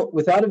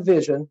 Without a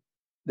vision,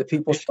 the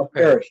people shall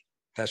perish.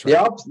 That's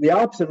right. The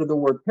opposite of the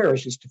word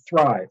perish is to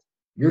thrive.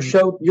 Your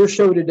show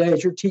today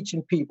is you're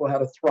teaching people how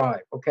to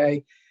thrive.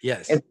 Okay.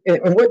 Yes. And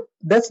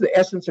that's the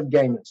essence of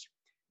gameness,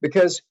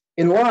 because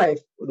in life,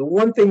 the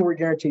one thing we're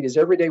guaranteed is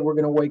every day we're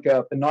going to wake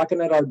up, and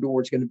knocking at our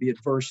door is going to be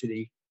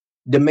adversity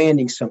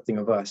demanding something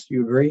of us.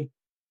 You agree?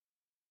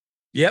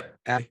 Yep.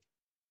 And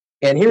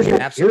here's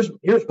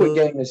what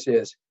gameness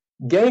is.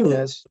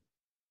 Gameness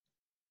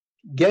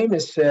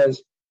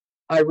says,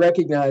 I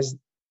recognize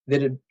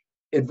that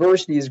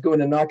adversity is going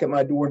to knock at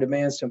my door and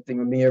demand something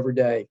of me every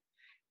day.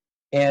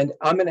 And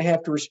I'm going to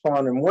have to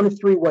respond in one of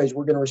 3 ways.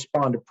 We're going to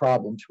respond to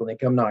problems when they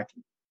come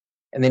knocking,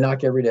 and they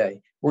knock every day.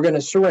 We're going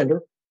to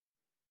surrender.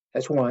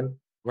 That's one.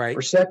 Right.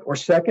 Or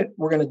second,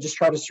 we're going to just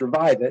try to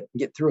survive it and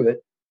get through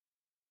it.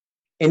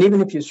 And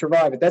even if you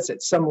survive it, that's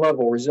at some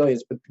level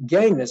resilience. But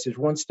gameness is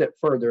one step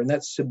further, and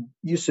that's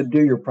you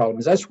subdue your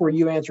problems. That's where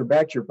you answer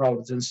back to your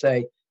problems and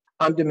say,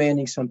 I'm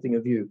demanding something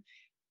of you.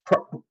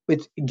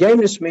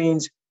 Gameness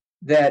means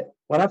that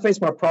when I face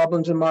my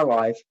problems in my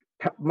life,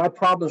 my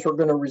problems are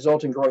going to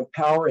result in growing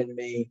power in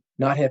me,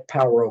 not have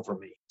power over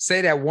me.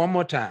 Say that one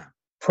more time.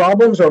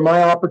 Problems are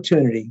my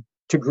opportunity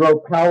to grow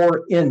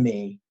power in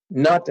me,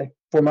 not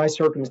for my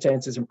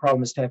circumstances and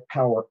problems to have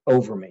power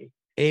over me.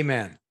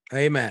 Amen.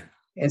 Amen.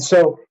 And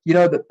so,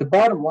 the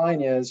bottom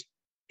line is,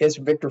 as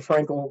Viktor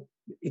Frankl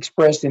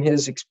expressed in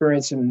his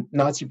experience in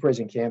Nazi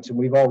prison camps, and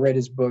we've all read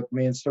his book,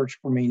 Man's Search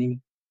for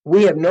Meaning,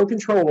 we have no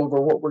control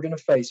over what we're going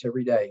to face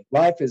every day.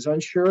 Life is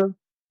unsure,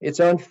 it's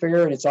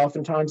unfair, and it's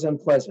oftentimes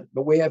unpleasant,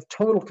 but we have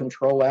total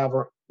control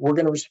over we're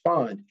going to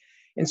respond.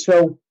 And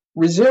so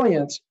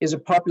resilience is a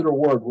popular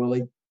word,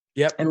 Willie.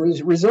 Yep. And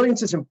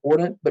resilience is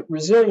important, but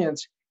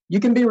resilience You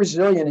can be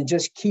resilient and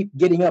just keep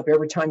getting up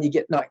every time you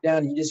get knocked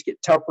down. You just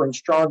get tougher and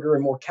stronger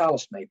and more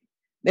callous, maybe.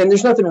 And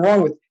there's nothing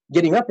wrong with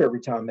getting up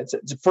every time. It's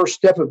the first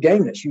step of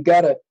gameness. You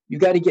gotta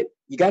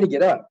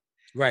get up.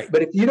 Right.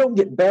 But if you don't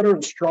get better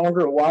and stronger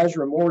and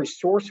wiser and more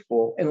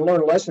resourceful and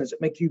learn lessons that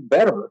make you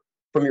better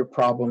from your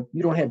problem,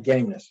 you don't have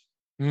gameness.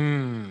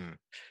 Okay.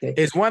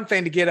 Okay. It's one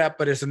thing to get up,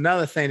 but it's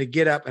another thing to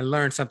get up and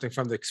learn something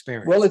from the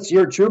experience. Well, it's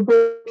your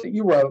book that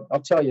you wrote.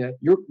 I'll tell you,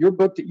 your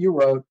book that you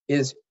wrote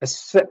is a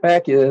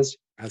setback is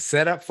a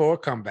setup for a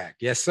comeback.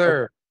 Yes,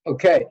 sir.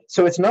 Okay.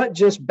 So it's not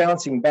just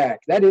bouncing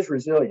back. That is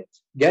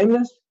resilience.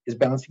 Gameness is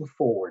bouncing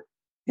forward.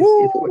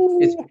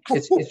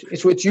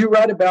 It's what you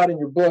write about in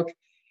your book.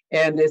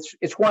 And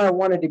it's why I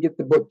wanted to get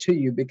the book to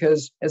you,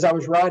 because as I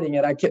was writing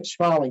it, I kept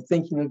smiling,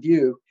 thinking of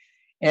you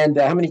and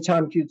how many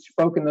times you'd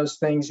spoken those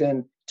things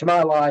into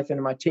my life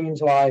and my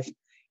team's life.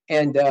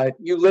 And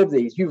you live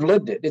these. You've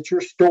lived it. It's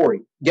your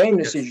story.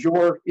 Gameness is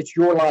your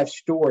life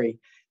story.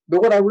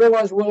 But what I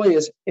realized, Willie,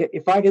 is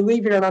if I can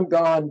leave here and I'm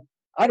gone,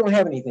 I don't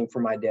have anything for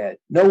my dad.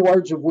 No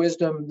words of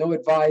wisdom, no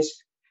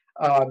advice.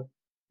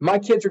 My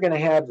kids are going to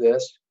have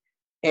this.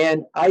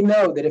 And I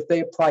know that if they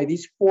apply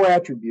these 4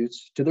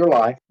 attributes to their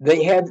life, they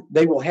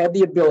will have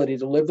the ability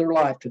to live their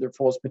life to their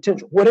fullest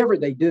potential, whatever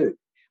they do.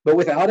 But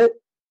without it,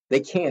 they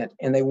can't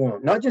and they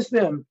won't. Not just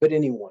them, but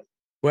anyone.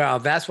 Well,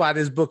 that's why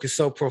this book is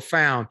so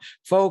profound.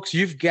 Folks,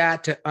 you've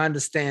got to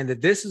understand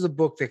that this is a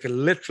book that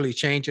can literally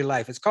change your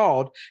life. It's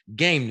called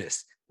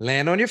Gameness,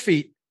 Land on Your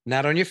Feet,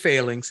 Not on Your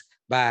Failings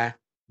by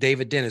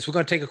David Dennis. We're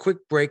going to take a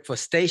quick break for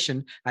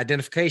station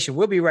identification.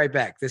 We'll be right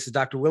back. This is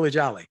Dr. Willie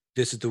Jolly.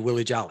 This is the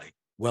Willie Jolly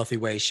Wealthy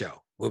Ways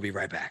Show. We'll be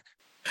right back.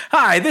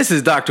 Hi, this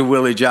is Dr.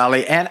 Willie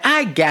Jolly, and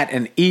I got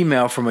an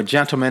email from a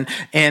gentleman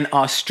in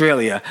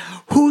Australia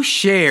who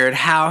shared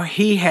how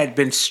he had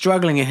been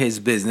struggling in his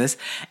business,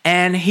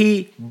 and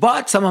he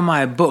bought some of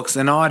my books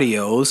and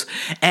audios,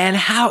 and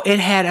how it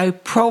had a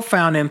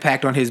profound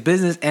impact on his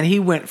business, and he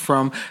went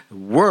from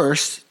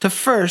worst to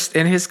first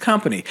in his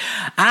company.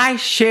 I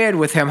shared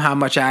with him how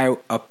much I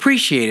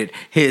appreciated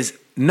his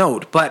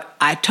note, but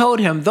I told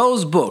him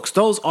those books,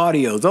 those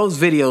audios, those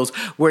videos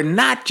were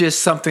not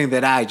just something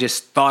that I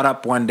just thought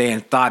up one day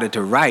and started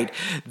to write.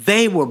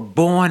 They were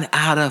born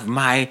out of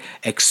my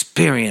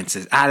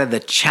experiences, out of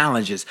the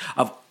challenges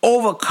of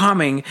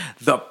overcoming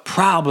the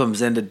problems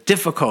and the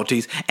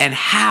difficulties and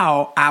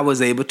how I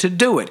was able to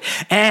do it.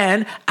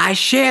 And I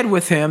shared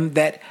with him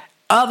that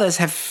others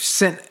have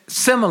sent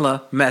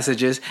similar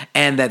messages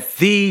and that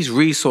these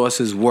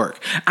resources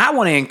work. I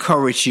want to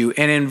encourage you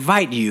and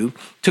invite you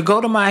to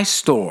go to my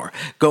store.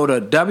 Go to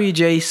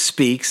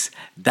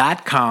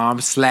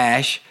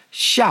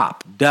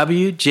wjspeaks.com/shop.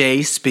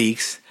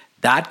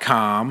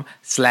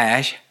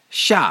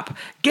 wjspeaks.com/shop.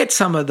 Get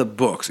some of the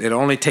books. It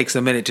only takes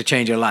a minute to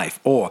change your life.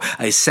 Or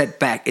a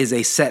setback is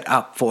a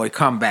setup for a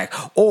comeback.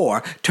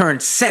 Or turn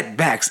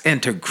setbacks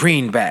into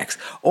greenbacks.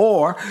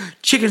 Or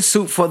chicken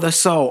soup for the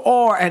soul.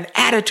 Or an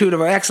attitude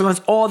of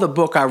excellence. Or the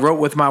book I wrote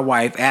with my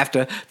wife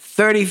after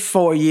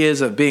 34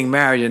 years of being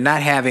married and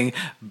not having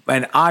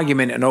an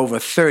argument in over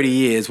 30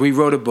 years. We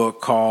wrote a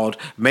book called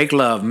Make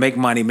Love, Make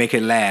Money, Make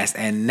It Last.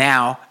 And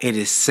now it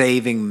is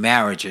saving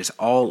marriages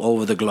all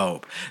over the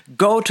globe.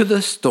 Go to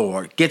the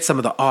store, get some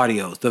of the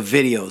audios, the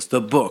videos,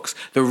 the books,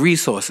 the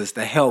resources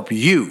to help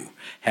you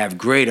have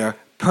greater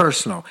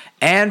personal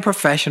and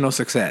professional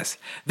success.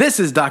 This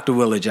is Dr.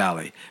 Willie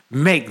Jolly.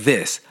 Make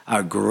this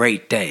a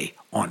great day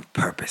on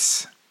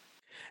purpose.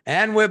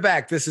 And we're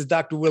back. This is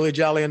Dr. Willie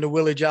Jolly and the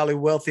Willie Jolly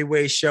Wealthy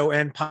Ways Show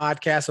and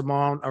podcast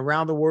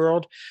around the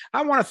world.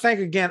 I want to thank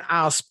again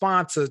our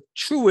sponsor,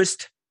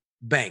 Truist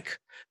Bank.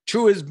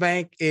 Truist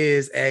Bank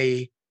is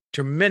a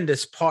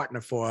tremendous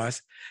partner for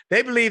us.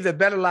 They believe that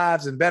better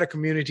lives and better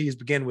communities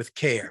begin with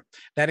care.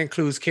 That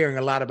includes caring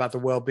a lot about the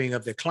well-being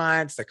of their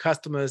clients, their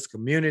customers,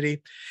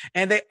 community.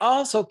 And they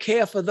also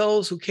care for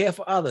those who care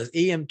for others,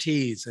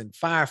 EMTs and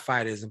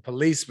firefighters and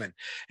policemen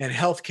and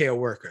healthcare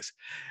workers.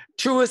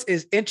 Truist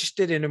is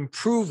interested in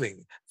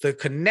improving the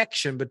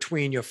connection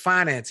between your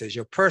finances,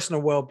 your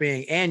personal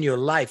well-being, and your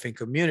life and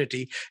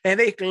community. And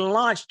they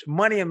launched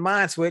Money and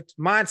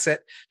Mindset.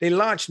 They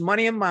launched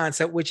Money and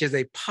Mindset, which is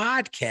a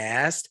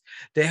podcast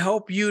to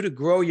help you to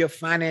grow your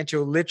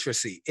financial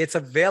literacy. It's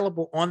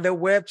available on their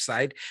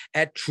website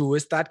at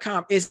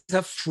truist.com. It's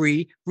a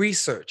free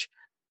research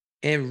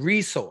and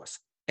resource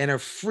and a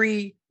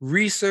free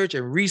research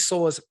and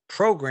resource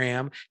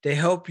program to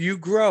help you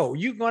grow.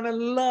 You're going to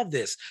love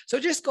this. So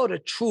just go to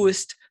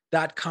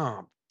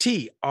truist.com,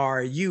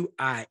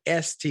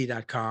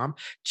 truist.com.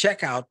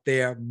 Check out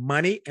their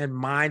Money and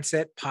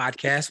Mindset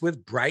podcast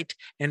with Bright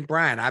and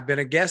Brian. I've been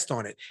a guest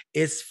on it.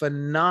 It's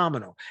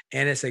phenomenal,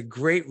 and it's a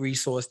great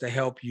resource to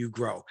help you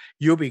grow.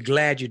 You'll be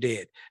glad you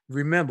did.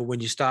 Remember, when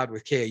you start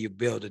with care, you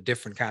build a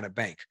different kind of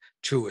bank,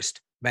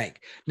 Truist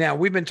Bank. Now,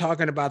 we've been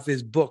talking about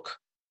this book,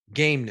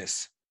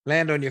 Gameness.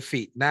 Land on your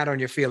feet, not on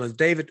your feelings.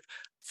 David,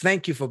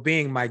 thank you for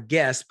being my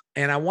guest.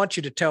 And I want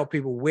you to tell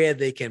people where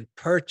they can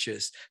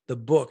purchase the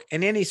book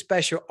and any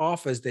special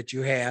offers that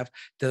you have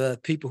to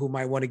people who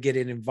might want to get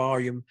it in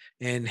volume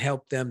and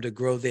help them to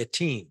grow their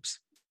teams.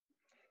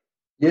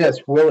 Yes,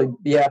 really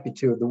be happy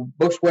to. The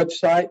book's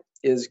website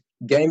is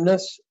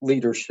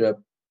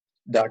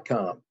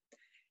gamenessleadership.com.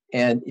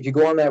 And if you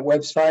go on that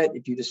website,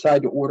 if you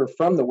decide to order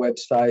from the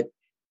website,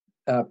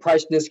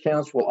 price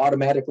discounts will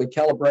automatically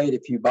calibrate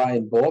if you buy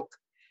in bulk.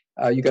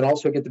 You can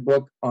also get the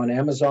book on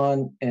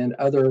Amazon and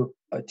other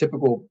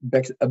typical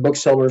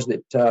booksellers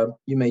that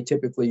you may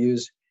typically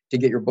use to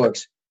get your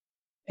books.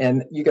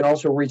 And you can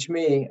also reach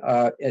me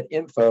at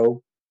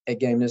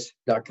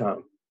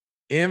info@gameness.com.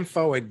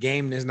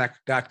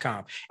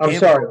 Info@gameness.com. I'm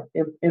sorry,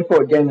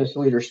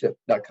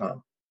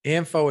 info@gamenessleadership.com.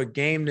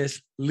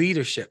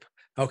 Info@gamenessleadership.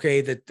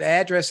 Okay, the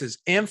address is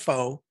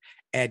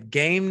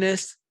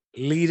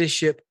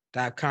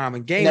info@gamenessleadership.com.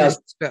 And Now,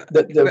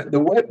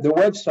 the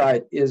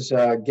website is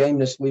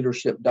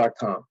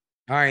gamenessleadership.com.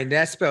 All right,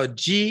 that's spelled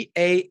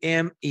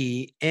Gameness,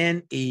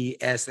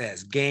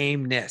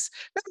 Gameness.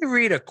 Let me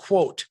read a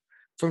quote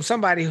from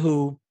somebody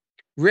who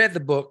read the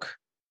book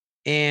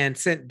and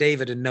sent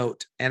David a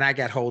note, and I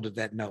got hold of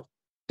that note.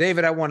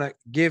 David, I want to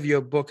give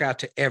your book out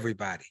to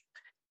everybody.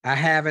 I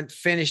haven't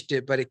finished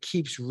it, but it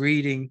keeps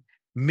reading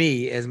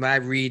me as I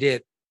read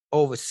it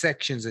over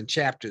sections and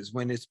chapters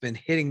when it's been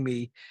hitting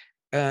me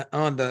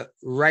on the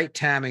right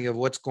timing of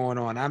what's going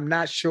on. I'm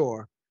not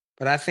sure,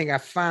 but I think I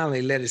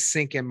finally let it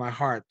sink in my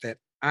heart that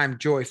I'm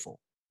joyful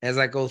as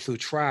I go through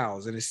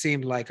trials. And it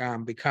seemed like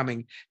I'm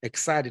becoming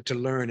excited to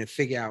learn and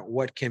figure out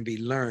what can be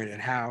learned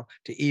and how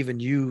to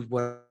even use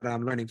what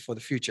I'm learning for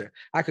the future.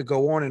 I could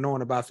go on and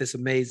on about this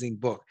amazing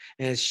book,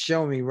 and it's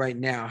showing me right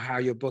now how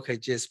your book has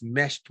just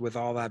meshed with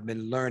all I've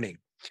been learning.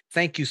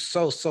 Thank you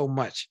so, so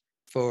much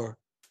for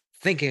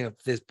thinking of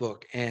this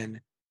book and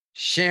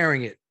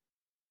sharing it.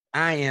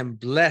 I am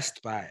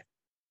blessed by it,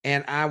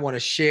 and I want to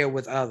share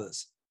with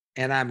others.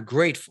 And I'm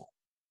grateful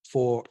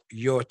for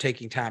your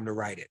taking time to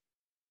write it.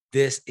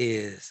 This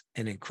is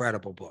an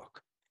incredible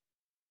book.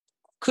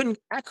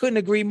 I couldn't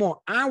agree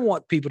more. I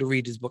want people to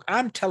read this book.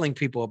 I'm telling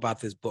people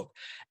about this book.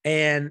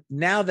 And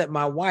now that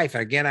my wife,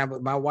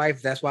 my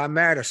wife, that's why I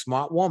married a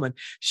smart woman.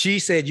 She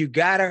said, you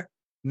got to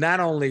not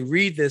only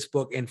read this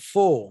book in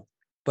full,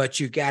 but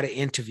you got to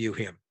interview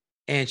him.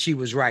 And she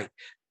was right.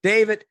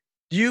 David,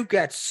 you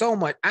got so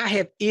much. I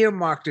have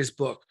earmarked this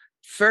book.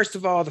 First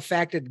of all, the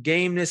fact that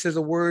gameness is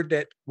a word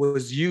that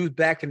was used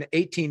back in the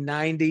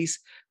 1890s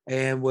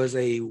and was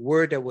a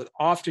word that was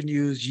often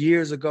used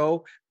years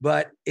ago,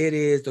 but it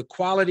is the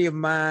quality of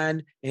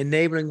mind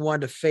enabling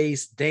one to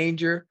face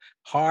danger,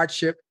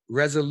 hardship,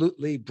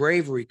 resolutely,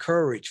 bravery,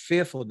 courage,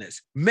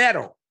 fearfulness,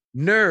 mettle,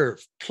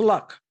 nerve,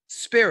 pluck,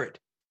 spirit,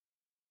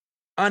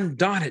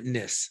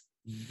 undauntedness,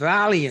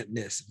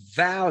 valiantness,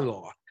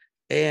 valor.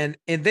 And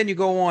then you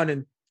go on,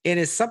 and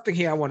it's something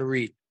here I want to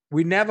read.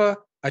 We never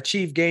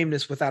achieve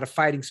gameness without a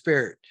fighting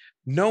spirit.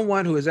 No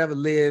one who has ever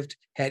lived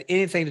had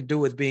anything to do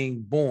with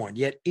being born,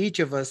 yet each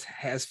of us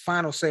has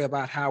final say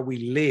about how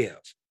we live.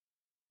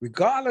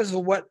 Regardless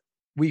of what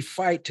we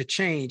fight to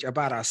change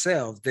about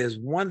ourselves, there's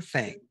one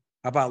thing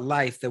about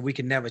life that we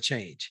can never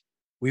change.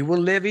 We will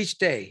live each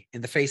day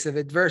in the face of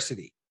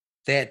adversity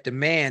that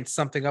demands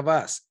something of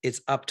us.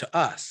 It's up to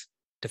us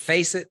to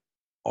face it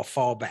or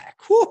fall back.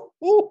 Woo,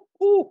 woo,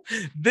 woo.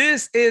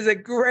 This is a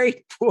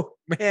great book,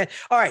 man.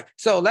 All right,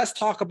 so let's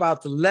talk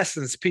about the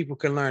lessons people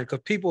can learn,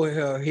 because people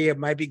here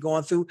might be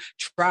going through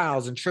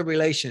trials and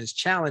tribulations,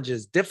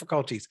 challenges,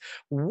 difficulties.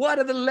 What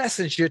are the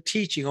lessons you're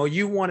teaching or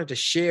you wanted to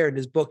share in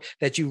this book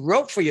that you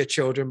wrote for your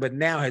children, but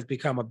now has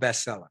become a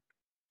bestseller?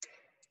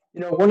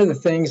 You know, one of the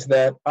things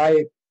that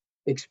I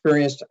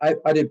experienced, I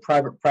did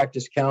private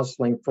practice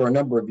counseling for a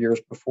number of years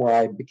before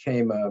I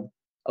became a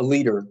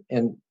leader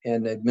and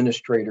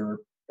administrator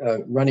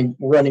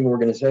running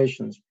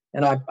organizations.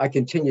 And I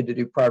continued to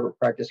do private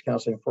practice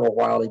counseling for a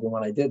while, even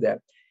when I did that.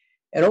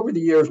 And over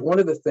the years, one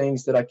of the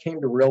things that I came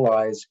to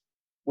realize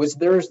was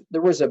there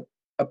was a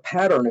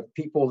pattern of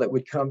people that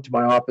would come to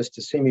my office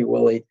to see me,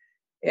 Willie,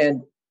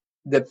 and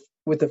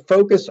with the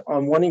focus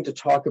on wanting to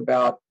talk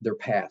about their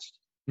past.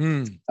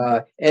 And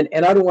I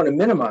don't want to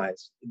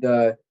minimize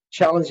the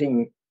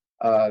challenging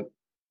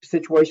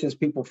situations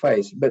people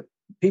face, but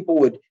people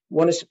would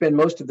want to spend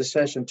most of the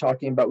session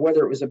talking about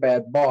whether it was a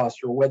bad boss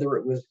or whether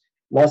it was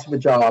loss of a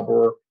job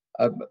or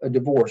a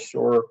divorce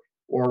or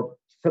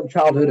some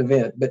childhood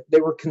event. But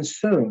they were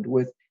consumed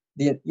with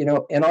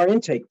and our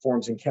intake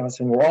forms in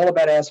counseling were all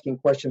about asking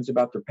questions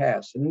about their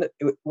past. And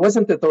it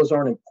wasn't that those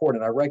aren't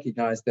important. I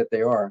recognize that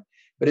they are.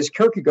 But as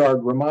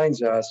Kierkegaard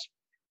reminds us,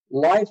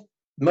 life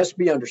must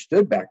be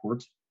understood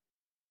backwards,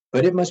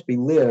 but it must be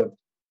lived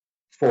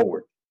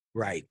forward.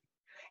 Right.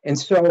 And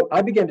so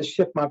I began to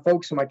shift my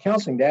focus in my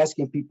counseling to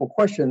asking people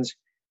questions.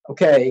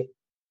 Okay,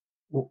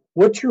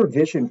 what's your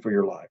vision for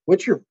your life?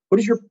 What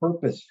is your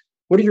purpose?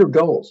 What are your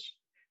goals?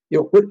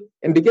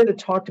 And begin to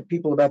talk to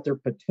people about their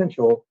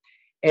potential.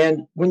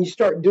 And when you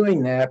start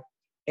doing that,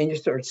 and you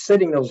start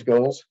setting those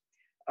goals,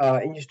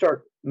 and you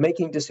start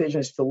making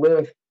decisions to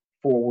live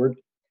forward,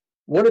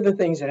 one of the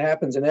things that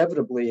happens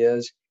inevitably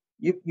is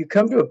you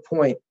come to a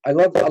point. I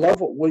love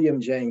what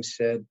William James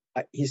said.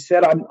 He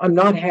said, "I'm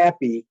not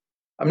happy.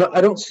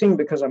 I don't sing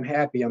because I'm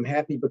happy. I'm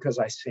happy because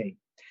I sing."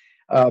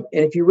 And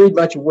if you read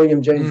much of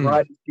William James'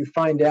 writings, you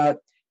find out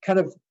kind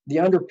of the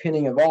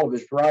underpinning of all of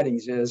his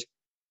writings is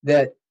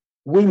that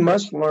we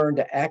must learn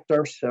to act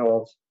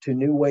ourselves to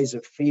new ways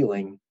of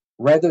feeling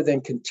rather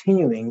than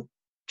continuing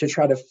to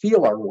try to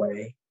feel our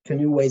way to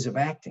new ways of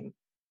acting.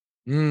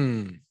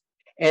 And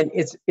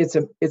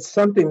it's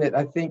something that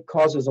I think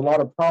causes a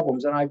lot of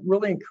problems. And I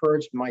really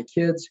encouraged my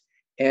kids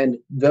and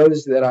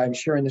those that I'm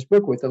sharing this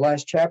book with. The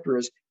last chapter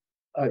is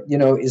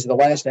the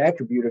last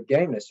attribute of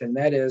gameness, and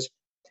that is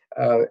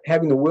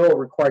having the will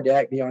required to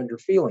act beyond your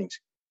feelings.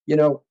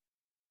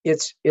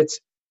 It's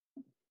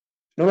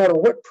no matter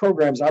what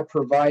programs I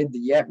provide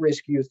the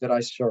at-risk youth that I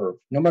serve,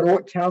 no matter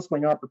what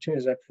counseling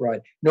opportunities I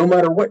provide, no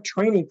matter what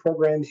training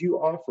programs you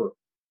offer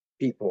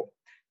people,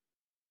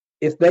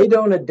 if they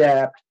don't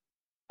adapt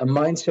a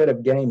mindset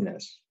of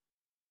gameness,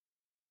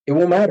 it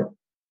won't matter.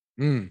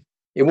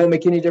 It won't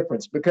make any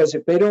difference, because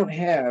if they don't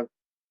have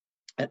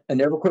a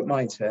never quit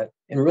mindset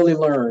and really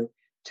learn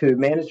to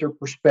manage their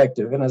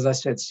perspective, and as I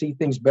said, see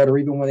things better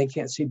even when they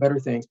can't see better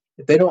things,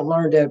 if they don't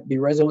learn to be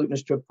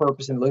resoluteness to a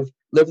purpose and live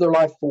their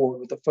life forward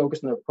with a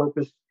focus on their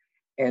purpose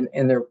and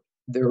their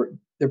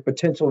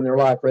potential in their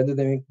life rather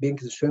than being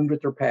consumed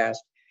with their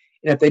past,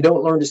 and if they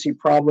don't learn to see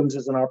problems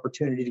as an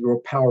opportunity to grow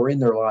power in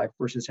their life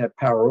versus have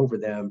power over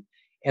them,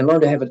 and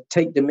learn to have a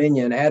take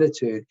dominion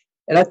attitude.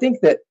 And I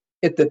think that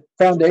at the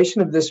foundation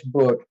of this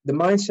book, the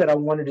mindset I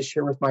wanted to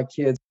share with my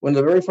kids, one of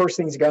the very first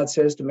things God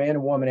says to man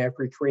and woman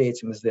after he creates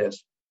them is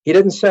this. He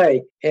didn't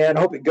say, and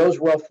hope it goes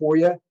well for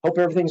you, hope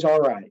everything's all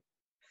right.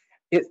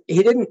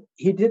 He didn't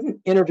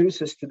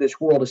introduce us to this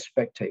world as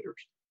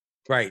spectators.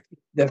 Right.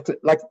 That's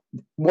like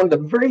one of the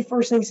very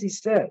first things he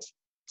says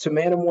to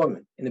man and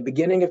woman in the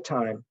beginning of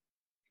time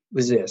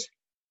was this.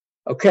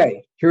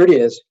 Okay, here it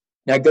is.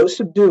 Now go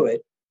subdue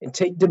it and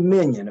take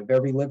dominion of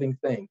every living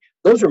thing.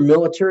 Those are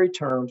military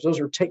terms. Those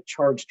are take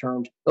charge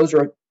terms. Those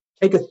are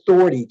take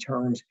authority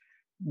terms.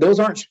 Those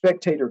aren't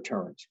spectator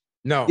terms.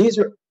 No.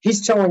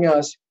 He's telling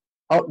us,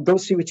 go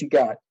see what you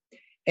got.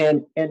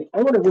 And I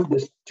want to read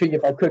this to you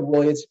if I could,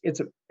 Willie. If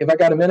I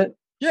got a minute?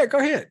 Yeah, go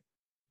ahead.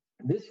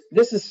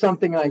 This is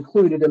something I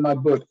included in my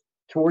book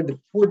toward the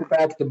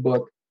back of the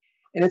book.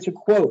 And it's a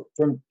quote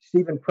from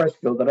Stephen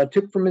Pressfield that I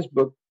took from his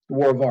book, The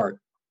War of Art.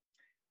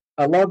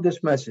 I love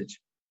this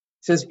message.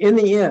 It says, in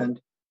the end,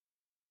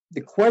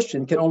 the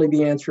question can only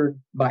be answered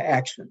by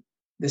action.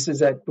 This is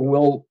that the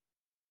will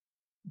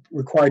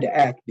required to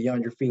act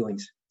beyond your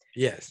feelings.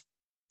 Yes.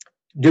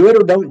 Do it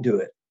or don't do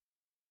it.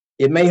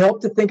 It may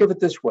help to think of it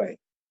this way.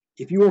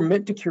 If you were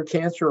meant to cure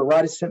cancer or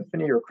write a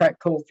symphony or crack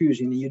cold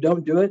fusion and you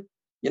don't do it,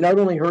 you not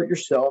only hurt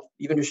yourself,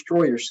 even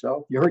destroy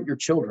yourself, you hurt your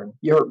children,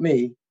 you hurt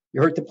me,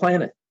 you hurt the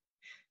planet.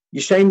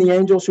 You shame the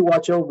angels who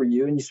watch over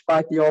you, and you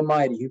spite the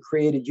Almighty who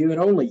created you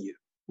and only you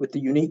with the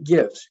unique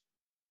gifts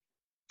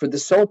for the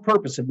sole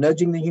purpose of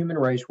nudging the human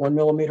race 1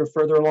 millimeter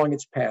further along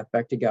its path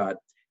back to God.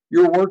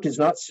 Your work is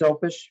not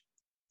selfish.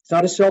 It's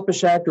not a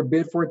selfish act or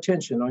bid for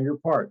attention on your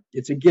part.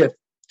 It's a gift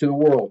to the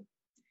world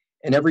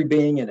and every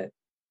being in it.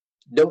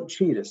 Don't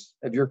cheat us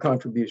of your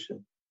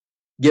contribution.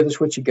 Give us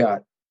what you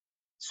got.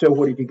 So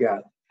what have you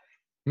got?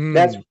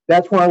 That's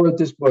why I wrote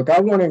this book. I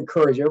want to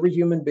encourage every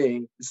human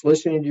being that's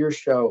listening to your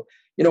show.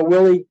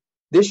 Willie,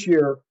 this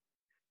year,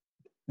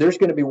 there's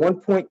going to be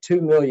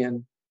 1.2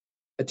 million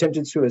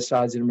attempted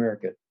suicides in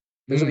America.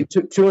 There's going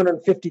to be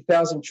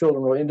 250,000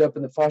 children will end up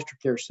in the foster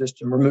care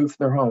system, removed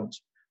from their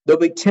homes. There'll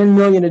be 10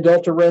 million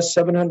adult arrests,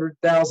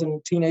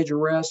 700,000 teenage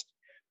arrests.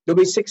 There'll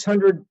be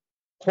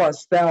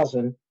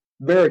 600,000+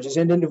 marriages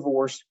end in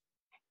divorce.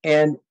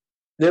 And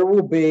there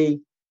will be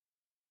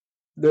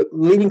the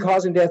leading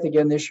cause of death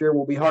again this year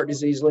will be heart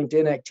disease linked to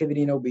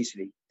inactivity and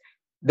obesity.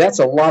 That's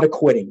a lot of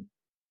quitting.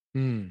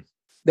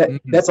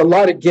 That's a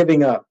lot of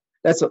giving up.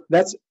 That's a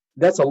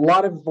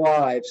lot of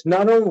lives,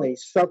 not only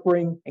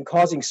suffering and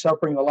causing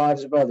suffering in the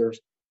lives of others,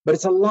 but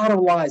it's a lot of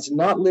lives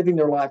not living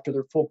their life to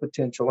their full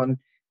potential. And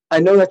I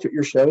know that's what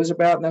your show is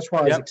about, and that's why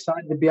I was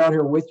excited to be out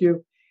here with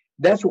you.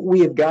 That's what we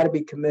have got to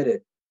be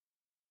committed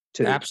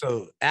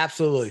to.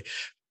 Absolutely.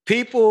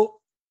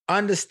 People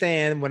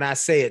understand when I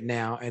say it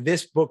now, and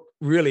this book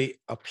really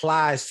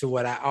applies to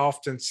what I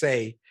often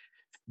say.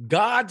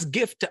 God's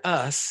gift to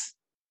us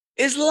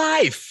is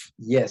life.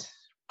 Yes.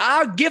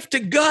 Our gift to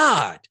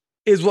God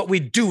is what we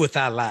do with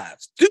our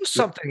lives. Do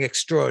something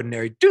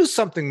extraordinary, do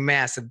something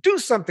massive, do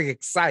something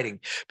exciting,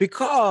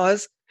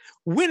 because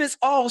when it's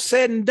all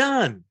said and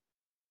done,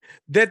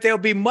 that there'll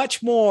be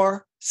much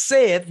more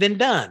said than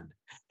done.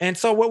 And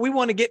so what we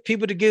want to get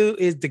people to do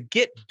is to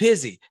get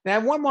busy. Now,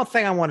 one more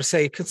thing I want to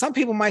say, because some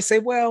people might say,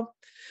 well,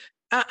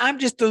 I'm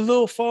just a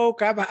little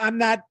folk. I'm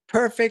not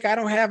perfect. I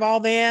don't have all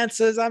the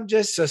answers. I'm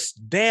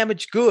just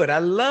damaged good. I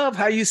love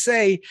how you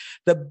say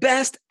the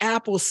best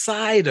apple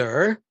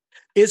cider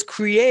is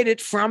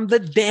created from the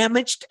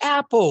damaged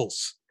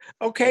apples.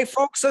 Okay,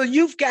 folks. So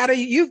you've got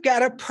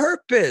a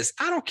purpose.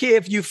 I don't care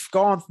if you've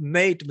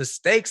made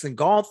mistakes and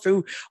gone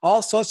through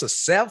all sorts of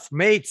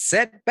self-made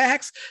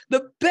setbacks.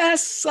 The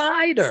best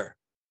cider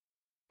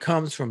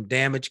comes from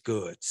damaged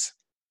goods.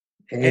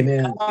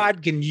 Amen. And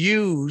God can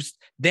use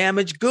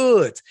damaged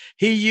goods.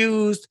 He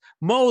used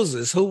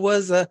Moses, who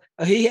was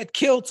he had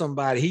killed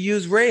somebody. He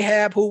used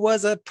Rahab, who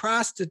was a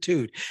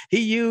prostitute. He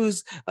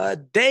used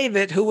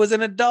David, who was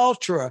an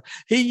adulterer.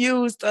 He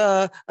used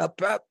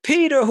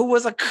Peter, who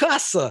was a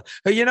cusser.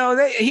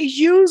 He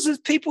uses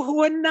people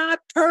who are not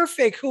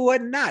perfect, who are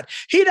not.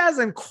 He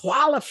doesn't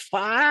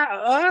qualify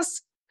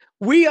us.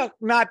 We are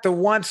not the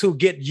ones who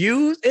get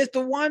used. It's the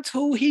ones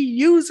who he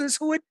uses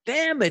who are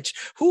damaged,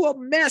 who are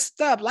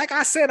messed up. Like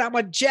I said, I'm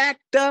a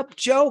jacked up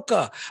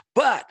joker,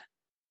 but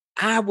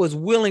I was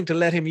willing to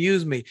let him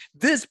use me.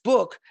 This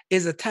book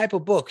is a type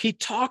of book he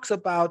talks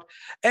about,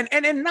 and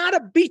not a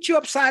beat you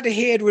upside the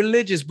head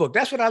religious book.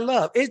 That's what I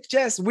love. It's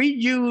just we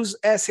use,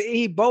 as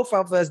both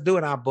of us do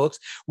in our books,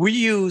 we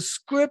use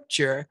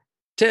scripture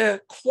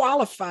to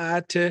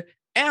qualify, to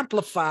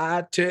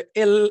amplify, to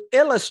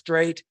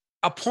illustrate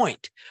a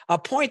point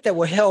that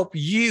will help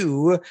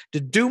you to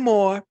do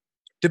more,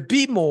 to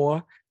be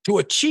more, to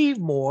achieve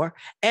more,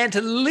 and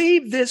to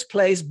leave this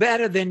place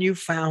better than you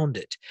found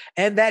it.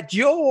 And that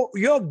your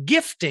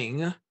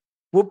gifting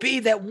will be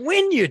that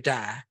when you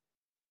die,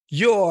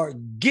 your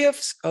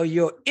gifts or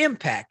your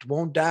impact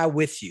won't die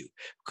with you,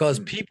 because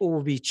people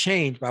will be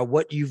changed by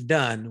what you've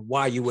done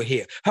while you were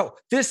here. Oh,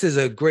 this is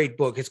a great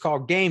book. It's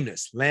called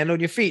Gameness, Land on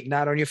Your Feet,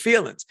 Not on Your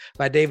Feelings,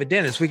 by David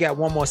Dennis. We got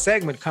one more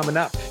segment coming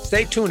up.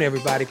 Stay tuned,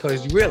 everybody,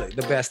 because really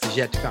the best is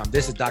yet to come.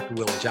 This is Dr.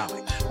 Willie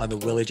Jolly on The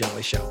Willie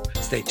Jolly Show.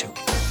 Stay tuned.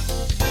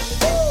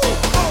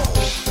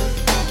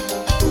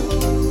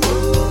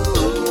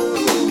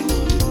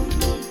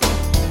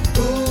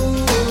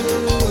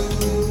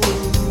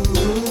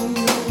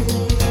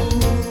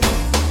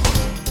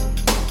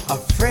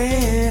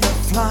 Afraid of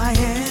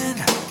flying,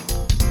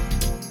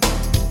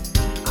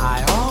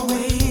 I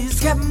always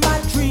kept my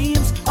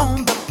dreams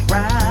on the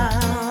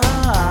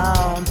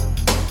ground.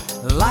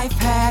 Life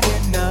had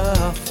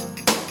enough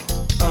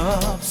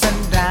ups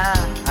and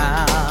downs,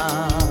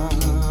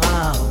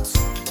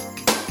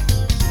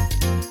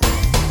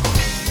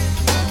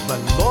 but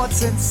Lord,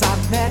 since I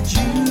met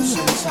you,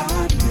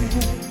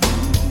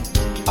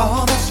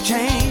 all that's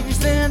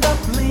changed in the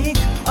blink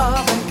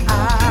of an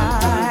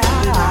eye.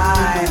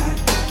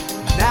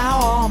 Now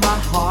all my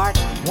heart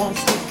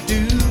wants to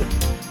do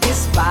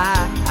is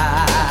fly.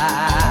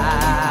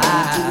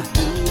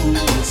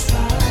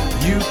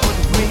 You put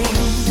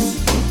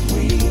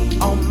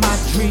wings on my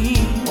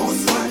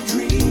dreams,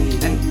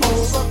 and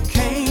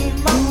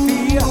overcame my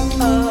fear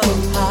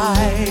of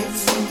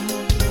heights.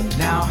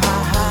 Now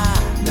how high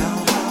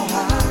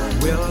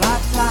will I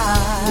fly?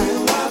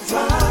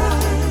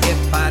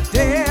 If I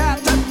dare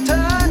to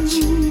touch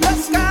the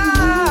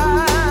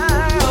sky,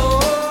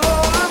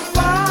 I'm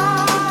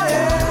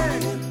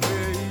flying.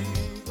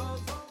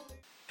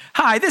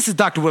 Hi, this is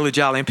Dr. Willie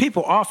Jolly, and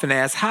people often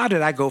ask, how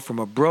did I go from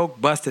a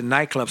broke, busted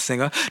nightclub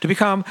singer to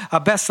become a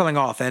best-selling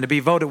author and to be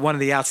voted one of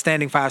the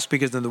outstanding 5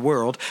 speakers in the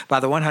world by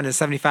the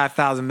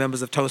 175,000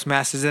 members of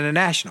Toastmasters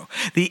International?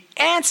 The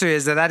answer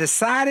is that I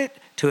decided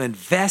to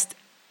invest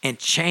and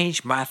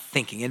change my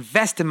thinking,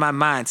 invest in my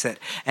mindset,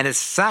 and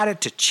decided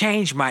to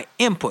change my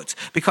inputs,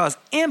 because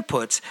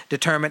inputs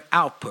determine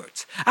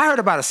outputs. I heard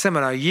about a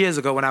seminar years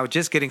ago when I was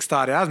just getting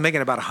started. I was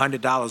making about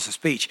 $100 a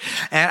speech.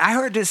 And I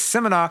heard this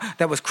seminar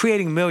that was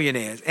creating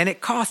millionaires, and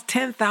it cost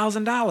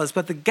 $10,000,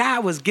 but the guy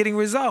was getting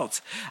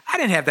results. I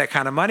didn't have that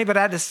kind of money, but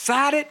I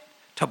decided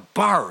to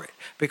borrow it,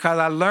 because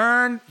I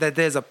learned that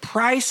there's a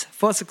price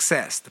for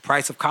success, the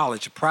price of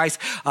college, the price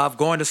of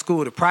going to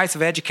school, the price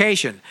of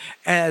education.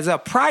 And there's a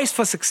price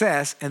for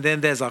success, and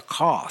then there's a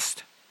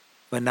cost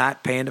for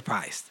not paying the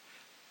price,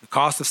 the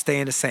cost of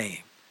staying the same.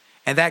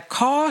 And that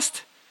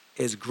cost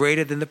is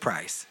greater than the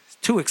price. It's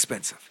too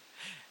expensive.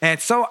 And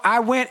so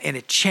I went, and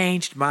it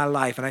changed my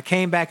life. And I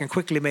came back and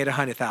quickly made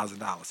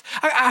 $100,000.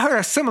 I heard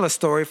a similar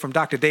story from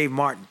Dr. Dave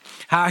Martin,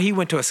 how he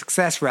went to a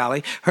success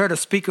rally, heard a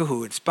speaker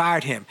who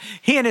inspired him.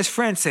 He and his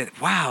friends said,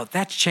 wow,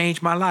 that's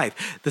changed my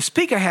life. The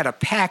speaker had a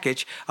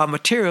package of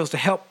materials to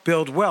help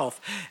build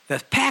wealth.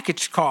 The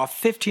package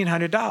cost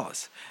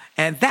 $1,500.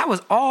 And that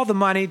was all the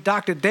money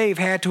Dr. Dave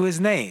had to his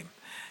name.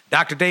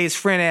 Dr. Dave's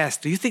friend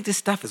asked, do you think this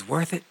stuff is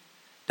worth it?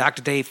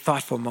 Dr. Dave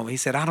thought for a moment. He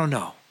said, I don't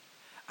know.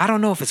 I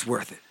don't know if it's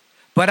worth it.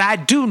 But I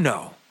do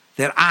know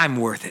that I'm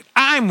worth it.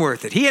 I'm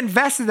worth it. He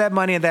invested that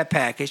money in that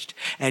package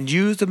and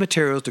used the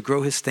materials to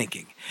grow his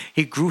thinking.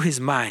 He grew his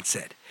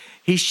mindset.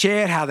 He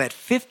shared how that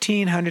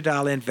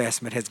 $1,500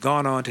 investment has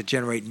gone on to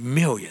generate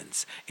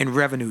millions in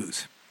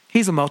revenues.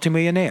 He's a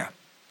multimillionaire.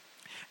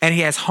 And he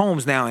has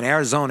homes now in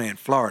Arizona and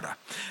Florida.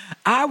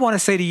 I want to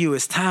say to you,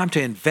 it's time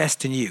to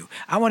invest in you.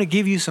 I want to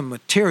give you some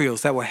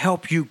materials that will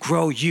help you,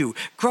 grow your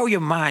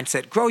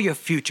mindset, grow your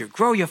future,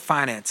 grow your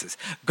finances.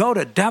 Go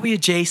to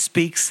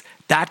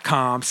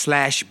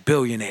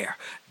wjspeaks.com/billionaire.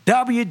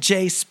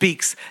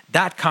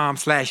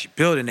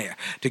 wjspeaks.com/billionaire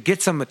to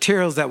get some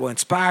materials that will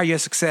inspire your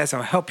success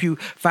and help you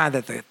find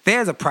that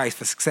there's a price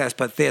for success,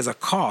 but there's a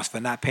cost for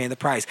not paying the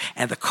price.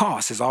 And the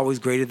cost is always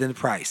greater than the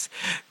price.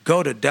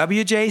 Go to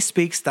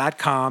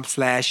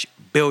wjspeaks.com/billionaire.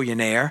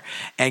 billionaire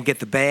and get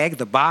the bag,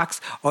 the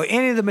box, or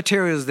any of the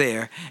materials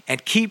there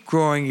and keep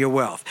growing your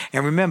wealth.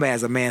 And remember,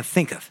 as a man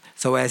thinketh,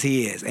 so as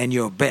he is, and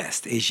your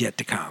best is yet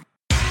to come.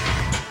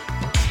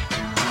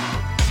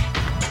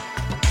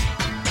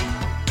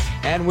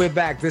 And we're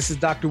back. This is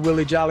Dr.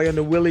 Willie Jolly on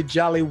the Willie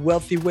Jolly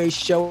Wealthy Way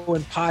show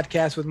and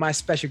podcast with my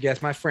special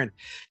guest, my friend,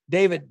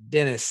 David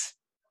Dennis.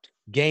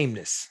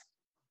 Gameness.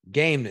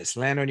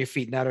 Land on your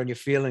feet, not on your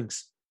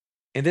feelings.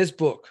 In this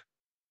book,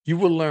 you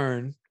will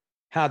learn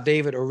how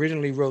David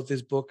originally wrote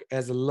this book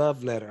as a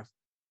love letter,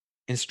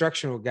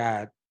 instructional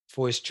guide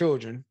for his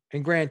children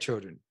and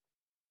grandchildren.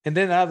 And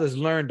then others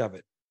learned of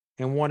it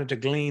and wanted to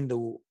glean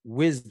the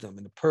wisdom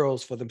and the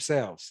pearls for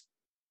themselves.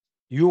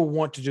 You'll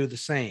want to do the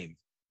same.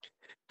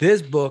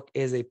 This book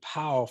is a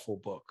powerful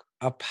book,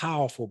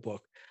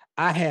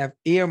 I have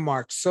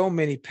earmarked so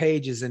many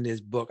pages in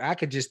this book. I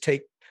could just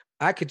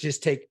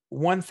take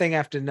one thing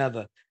after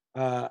another.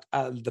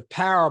 The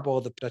parable,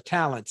 the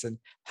talents, and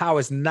how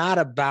it's not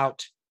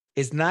about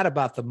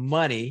the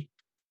money.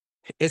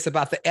 It's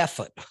about the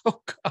effort.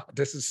 Oh God,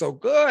 this is so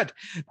good.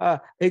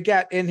 It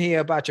got in here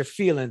about your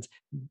feelings.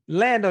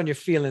 Land on your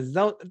feelings.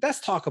 Let's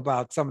talk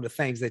about some of the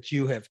things that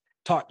you have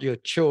taught your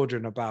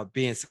children about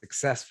being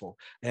successful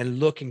and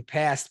looking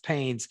past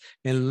pains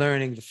and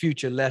learning the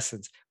future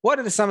lessons. What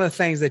are some of the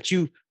things that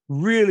you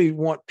really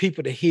want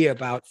people to hear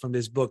about from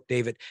this book,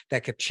 David,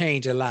 that could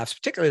change their lives,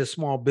 particularly the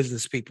small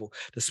business people,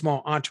 the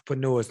small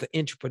entrepreneurs, the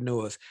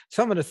entrepreneurs,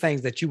 some of the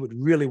things that you would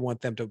really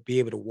want them to be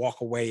able to walk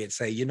away and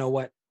say, you know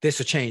what, this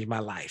will change my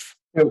life?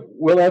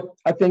 Well,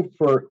 I think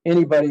for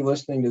anybody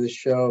listening to the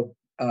show,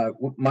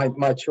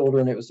 my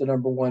children, it was the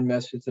number one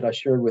message that I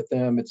shared with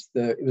them.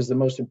 It was the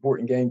most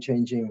important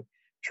game-changing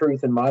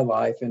truth in my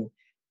life.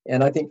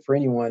 And I think for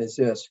anyone is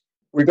this: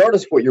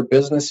 regardless of what your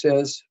business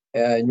is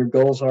and your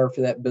goals are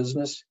for that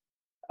business,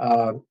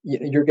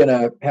 you're going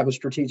to have a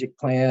strategic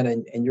plan,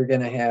 and you're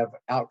going to have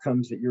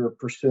outcomes that you're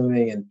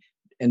pursuing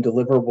and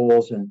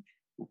deliverables and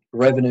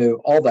revenue,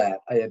 all that.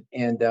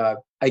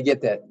 I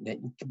get that.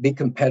 Be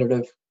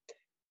competitive.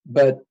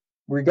 But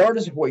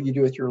regardless of what you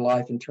do with your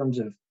life in terms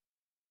of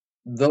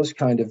those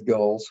kind of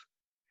goals,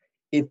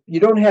 if you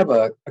don't have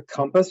a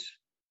compass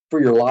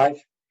for your life,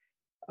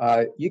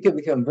 you can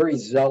become very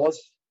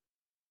zealous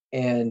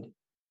and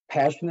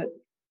passionate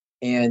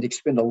and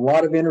expend a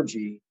lot of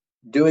energy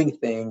doing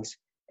things,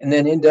 and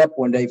then end up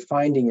one day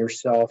finding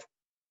yourself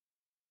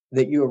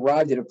that you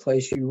arrived at a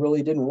place you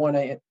really didn't want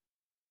to go.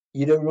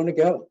 You didn't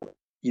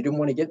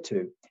want to get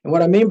to. And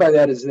what I mean by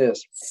that is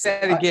this. Say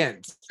that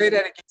again.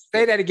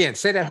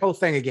 Say that whole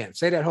thing again.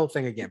 Say that whole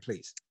thing again,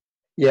 please.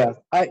 Yeah.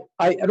 I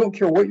don't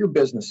care what your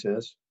business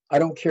is. I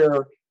don't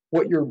care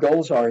what your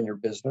goals are in your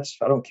business.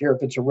 I don't care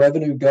if it's a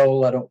revenue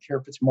goal. I don't care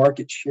if it's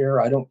market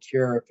share. I don't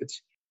care if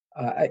it's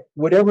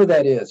whatever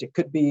that is. It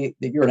could be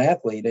that you're an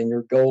athlete and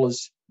your goal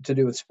is to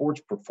do with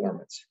sports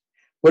performance.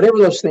 Whatever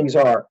those things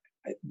are,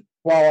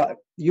 while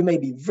you may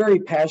be very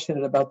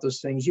passionate about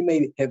those things, you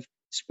may have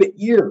spent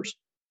years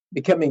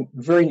becoming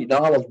very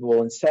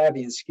knowledgeable and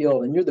savvy and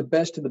skilled, and you're the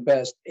best of the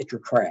best at your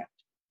craft.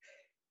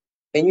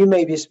 And you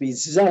may just be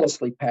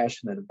zealously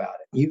passionate about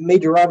it. You may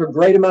derive a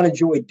great amount of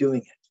joy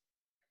doing it.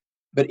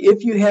 But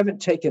if you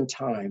haven't taken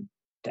time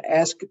to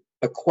ask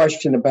a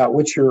question about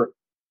what your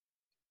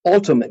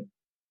ultimate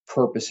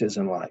purpose is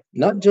in life,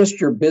 not just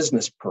your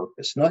business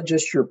purpose, not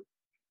just your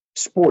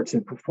sports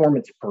and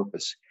performance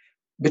purpose,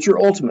 but your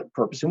ultimate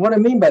purpose. And what I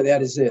mean by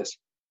that is this: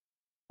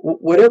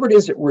 whatever it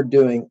is that we're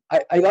doing,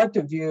 I like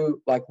to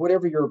view like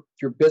whatever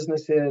your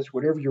business is,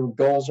 whatever your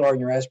goals are and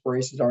your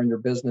aspirations are in your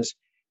business,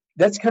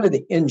 that's kind of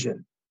the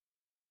engine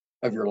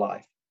of your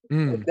life.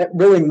 That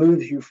really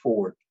moves you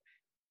forward.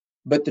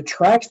 But the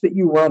tracks that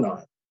you run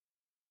on,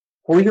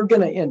 where you're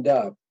going to end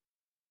up,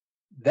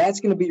 that's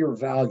going to be your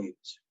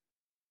values.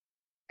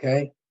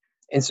 Okay.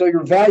 And so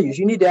your values,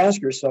 you need to ask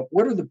yourself,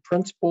 what are the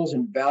principles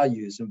and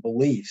values and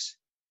beliefs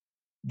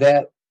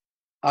that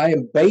I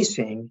am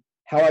basing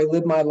how I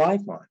live my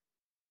life on?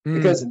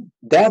 Because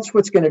that's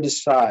what's going to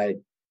decide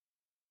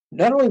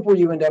not only where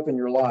you end up in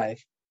your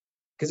life,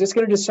 because it's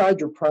going to decide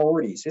your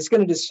priorities. It's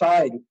going to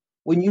decide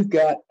when you've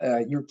got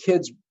your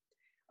kid's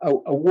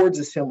awards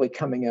assembly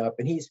coming up,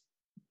 and he's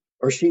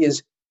or she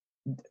is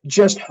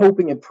just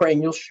hoping and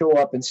praying you'll show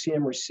up and see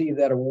him receive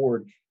that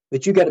award.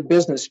 But you got a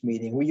business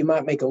meeting where you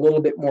might make a little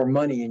bit more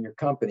money in your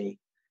company.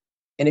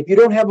 And if you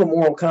don't have a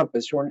moral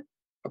compass or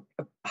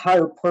a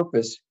higher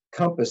purpose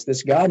compass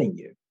that's guiding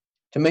you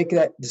to make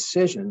that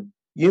decision,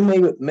 you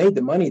may have made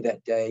the money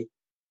that day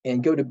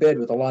and go to bed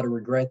with a lot of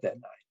regret that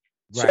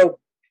night. Right.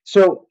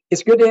 So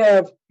it's good to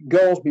have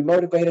goals, be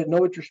motivated, know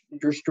what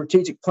your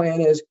strategic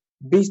plan is,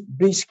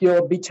 be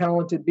skilled, be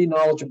talented, be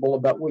knowledgeable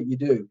about what you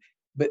do,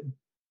 but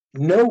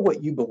know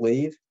what you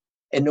believe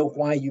and know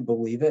why you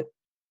believe it.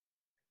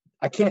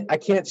 I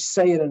can't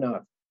say it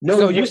enough.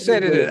 So you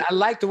said it. I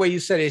like the way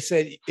you said it. It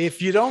said,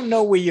 if you don't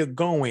know where you're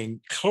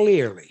going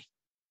clearly,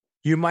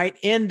 you might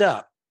end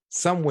up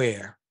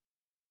somewhere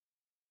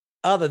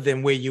other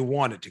than where you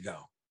wanted to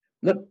go.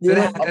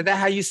 Is that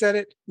how you said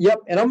it? Yep.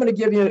 And I'm going to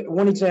give you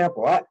one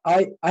example.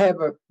 I have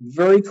a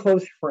very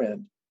close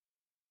friend.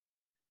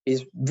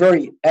 He's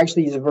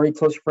a very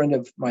close friend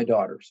of my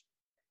daughter's.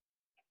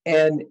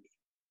 And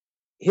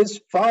his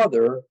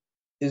father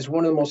is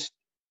one of the most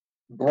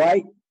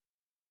bright,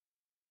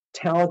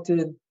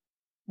 talented,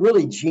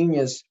 really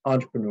genius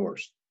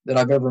entrepreneurs that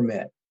I've ever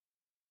met.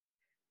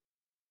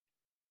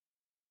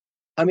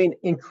 I mean,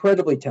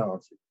 incredibly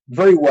talented,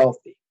 very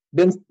wealthy,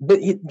 but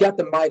he got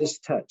the Midas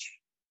touch.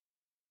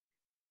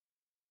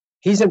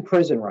 He's in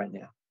prison right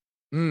now.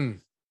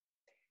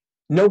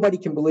 Nobody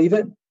can believe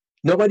it.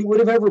 Nobody would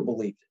have ever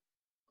believed it.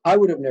 I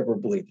would have never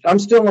believed it. I'm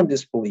still in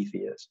disbelief he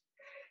is.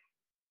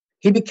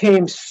 He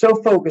became so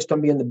focused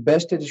on being the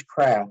best at his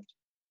craft,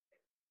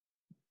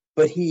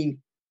 but he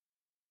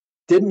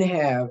didn't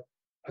have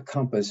a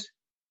compass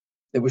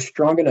that was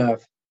strong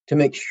enough to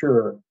make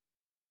sure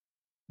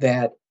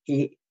that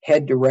he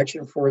had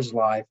direction for his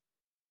life,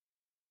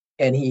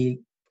 and he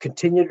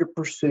continued to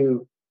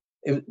pursue.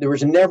 There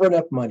was never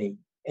enough money,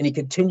 and he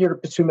continued to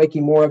pursue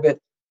making more of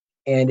it,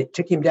 and it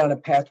took him down a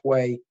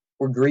pathway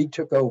where greed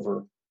took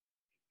over,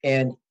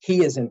 and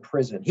he is in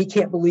prison. He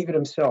can't believe it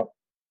himself.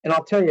 And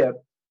I'll tell you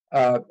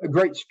a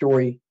great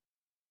story.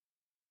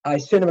 I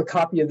sent him a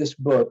copy of this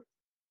book,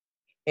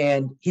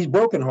 and he's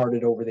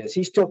brokenhearted over this.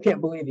 He still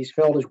can't believe he's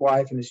failed his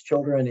wife and his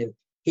children, and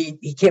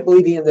he can't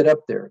believe he ended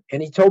up there. And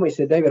he told me, he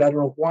said, David, I don't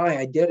know why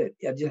I did it.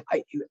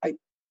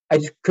 I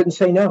just couldn't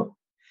say no,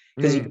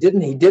 because he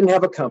didn't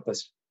have a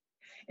compass.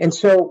 And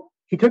so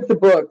he took the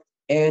book,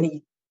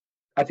 and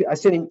I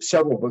sent him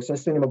several books. I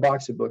sent him a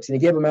box of books, and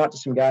he gave them out to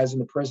some guys in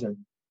the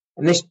prison.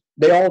 And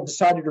they all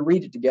decided to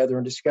read it together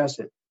and discuss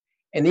it.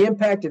 And the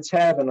impact it's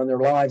having on their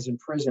lives in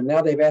prison.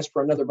 Now they've asked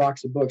for another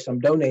box of books. I'm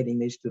donating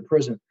these to the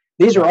prison.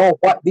 These are all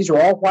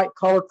white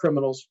collar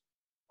criminals,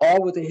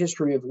 all with a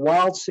history of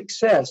wild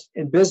success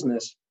in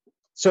business.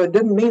 So it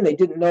didn't mean they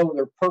didn't know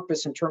their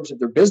purpose in terms of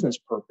their business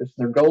purpose,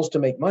 their goals to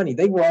make money.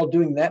 They were all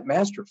doing that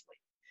masterfully.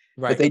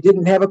 Right. But they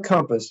didn't have a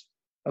compass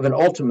of an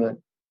ultimate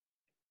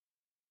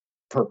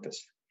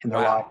purpose in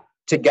their life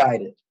to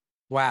guide it.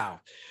 Wow.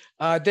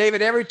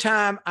 David, every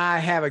time I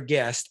have a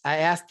guest, I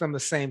ask them the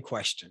same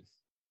question.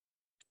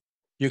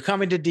 You're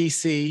coming to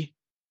DC,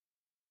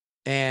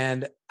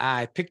 and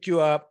I pick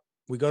you up,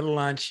 we go to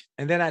lunch,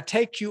 and then I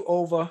take you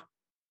over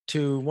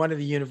to one of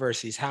the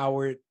universities,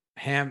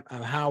 Georgetown,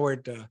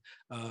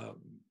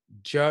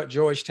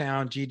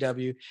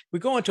 GW. We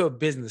go into a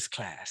business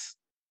class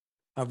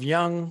of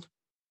young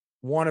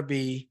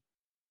wannabe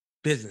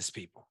business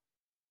people.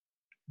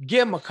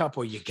 Give them a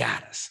couple, you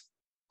got us.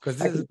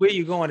 Because where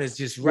you're going is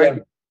just right.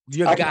 Yeah.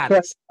 You got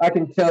us. I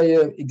can tell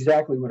you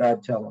exactly what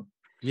I'd tell them.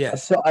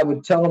 Yes. I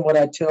would tell them what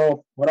I've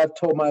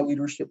told my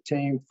leadership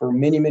team for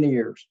many, many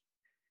years.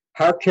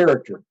 Hire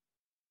character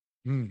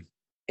and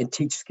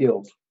teach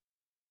skills.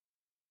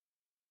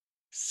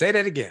 Say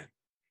that again.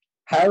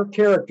 Hire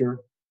character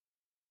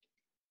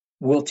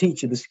will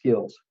teach you the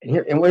skills. And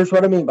here's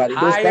what I mean by it.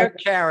 Hire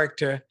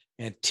character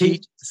and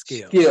teach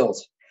skills.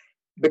 Skills.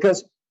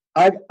 Because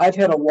I've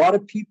had a lot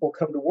of people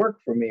come to work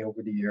for me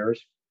over the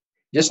years,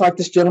 just like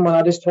this gentleman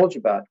I just told you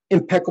about.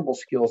 Impeccable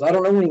skills. I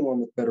don't know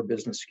anyone with better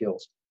business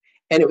skills.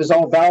 And it was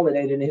all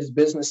validated in his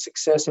business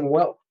success and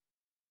wealth.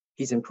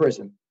 He's in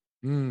prison.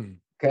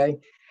 Okay.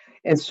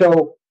 And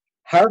so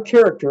hire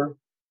character,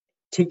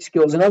 teach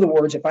skills. In other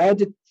words, if I had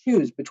to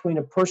choose between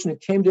a person who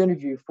came to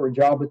interview for a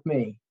job with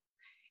me,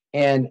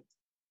 and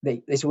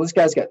they said, well, this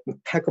guy's got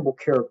impeccable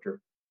character.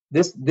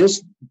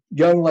 This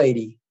young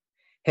lady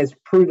has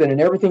proven in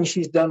everything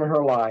she's done in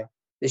her life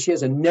that she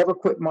has a never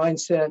quit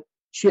mindset.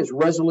 She has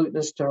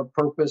resoluteness to her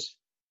purpose.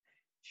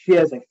 She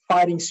has a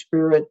fighting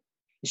spirit.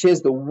 She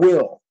has the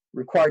will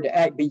required to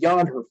act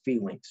beyond her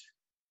feelings.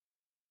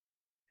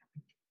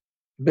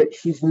 But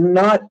she's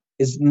not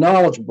as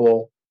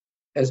knowledgeable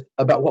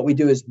about what we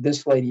do as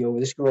this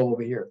girl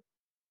over here,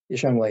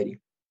 this young lady.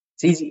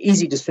 It's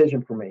easy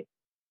decision for me.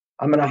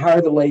 I'm going to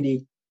hire the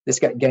lady that's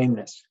got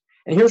gameness.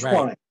 And here's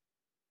why.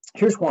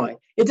 Here's why.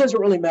 It doesn't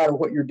really matter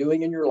what you're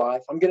doing in your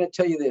life. I'm going to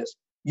tell you this.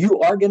 You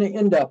are going to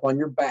end up on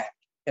your back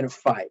in a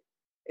fight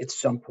at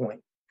some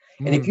point.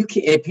 And if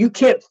you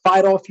can't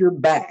fight off your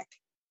back,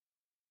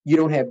 you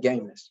don't have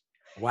gameness.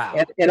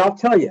 Wow. And I'll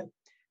tell you,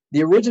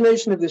 the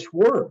origination of this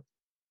word,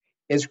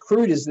 as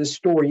crude as this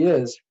story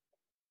is,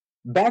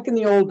 back in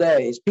the old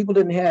days, people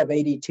didn't have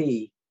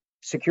ADT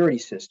security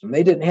system.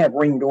 They didn't have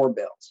Ring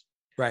doorbells.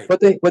 Right. What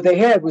they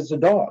had was a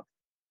dog.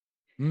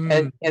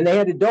 And they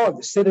had a dog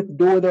that sat at the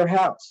door of their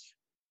house.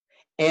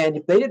 And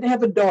if they didn't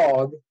have a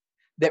dog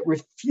that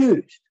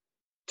refused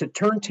to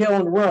turn tail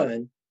and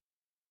run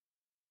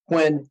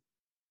when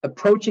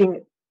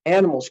approaching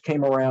animals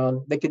came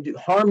around, they could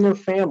harm their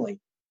family,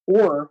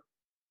 or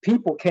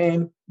people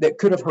came that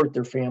could have hurt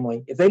their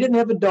family. If they didn't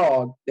have a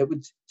dog that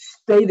would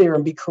stay there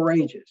and be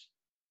courageous,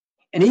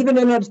 and even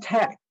in an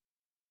attack,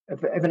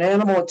 if an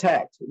animal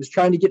attacked, it was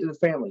trying to get to the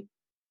family,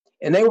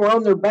 and they were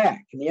on their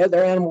back, and the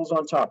other animals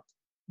on top,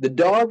 the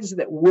dogs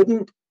that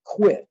wouldn't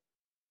quit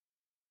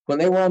when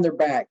they were on their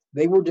back,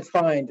 they were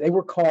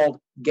called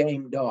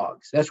game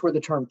dogs. That's where the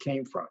term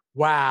came from.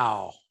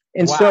 Wow.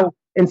 And so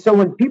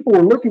when people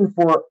were looking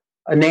for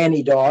a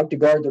nanny dog to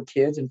guard their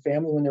kids and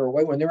family when they were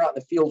away, when they're out in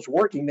the fields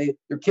working,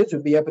 their kids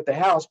would be up at the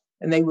house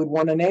and they would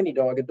want a nanny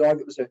dog, a dog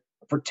that was a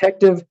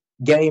protective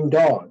game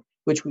dog,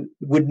 which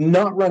would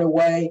not run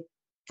away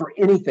for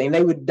anything.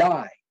 They would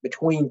die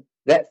between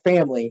that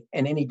family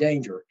and any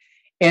danger.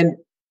 And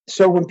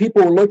so when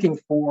people were looking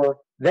for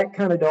that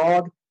kind of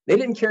dog, they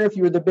didn't care if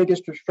you were the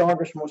biggest or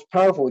strongest, most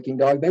powerful looking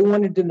dog. They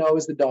wanted to know,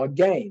 is the dog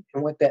game?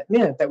 And what that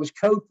meant, that was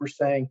code for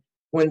saying,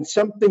 when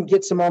something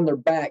gets them on their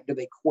back, do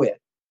they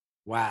quit?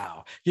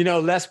 Wow.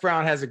 Les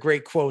Brown has a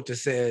great quote that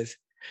says,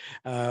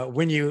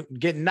 when you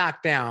get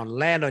knocked down,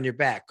 land on your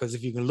back, because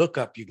if you can look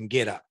up, you can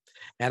get up.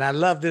 And I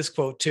love this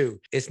quote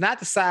too. It's not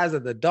the size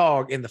of the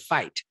dog in the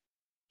fight.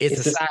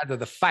 It's the size of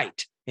the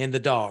fight in the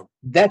dog.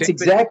 That's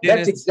exactly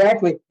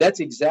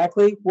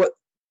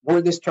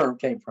where this term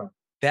came from.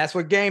 That's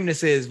what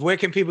Gameness is. Where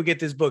can people get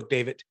this book,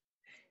 David?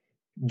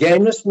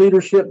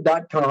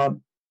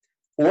 GamenessLeadership.com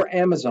or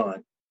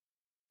Amazon.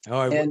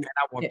 Oh, and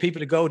I want people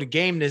to go to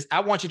Gameness.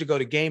 I want you to go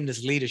to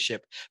Gameness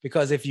Leadership,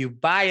 because if you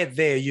buy it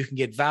there, you can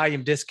get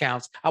volume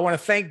discounts. I want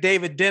to thank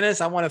David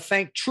Dennis. I want to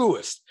thank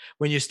Truist.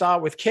 When you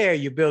start with care,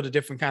 you build a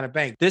different kind of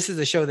bank. This is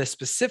a show that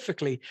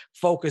specifically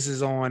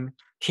focuses on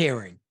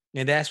caring.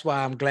 And that's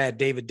why I'm glad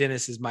David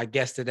Dennis is my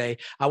guest today.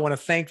 I want to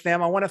thank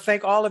them. I want to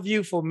thank all of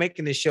you for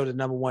making this show the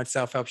 #1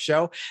 self-help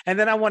show. And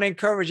then I want to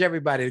encourage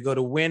everybody to go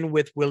to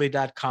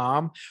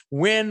winwithwillie.com,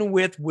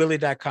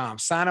 winwithwillie.com.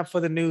 Sign up for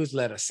the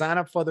newsletter. Sign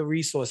up for the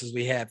resources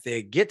we have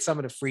there. Get some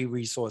of the free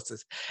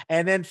resources.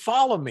 And then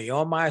follow me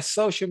on my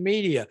social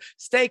media.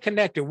 Stay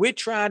connected. We're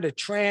trying to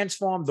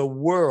transform the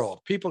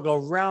world. People go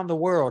around the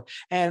world.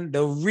 And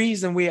the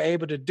reason we are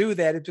able to do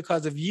that is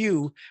because of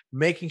you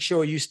making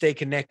sure you stay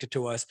connected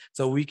to us,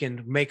 so we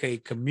can make a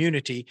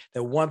community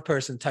that one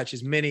person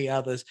touches many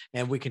others,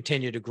 and we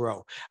continue to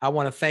grow. I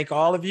want to thank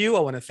all of you.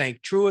 I want to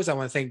thank Truist. I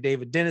want to thank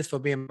David Dennis for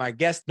being my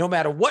guest. No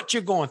matter what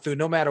you're going through,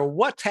 no matter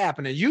what's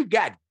happening, you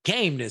got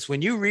Gameness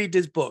when you read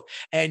this book,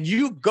 and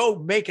you go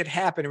make it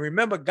happen. And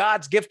remember,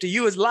 God's gift to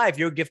you is life.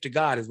 Your gift to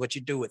God is what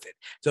you do with it.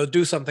 So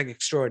do something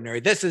extraordinary.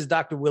 This is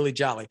Dr. Willie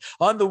Jolly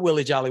on the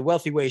Willie Jolly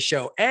Wealthy Way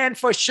Show. And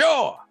for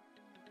sure,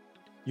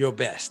 your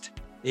best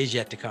is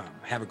yet to come.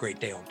 Have a great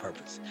day on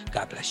purpose.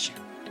 God bless you.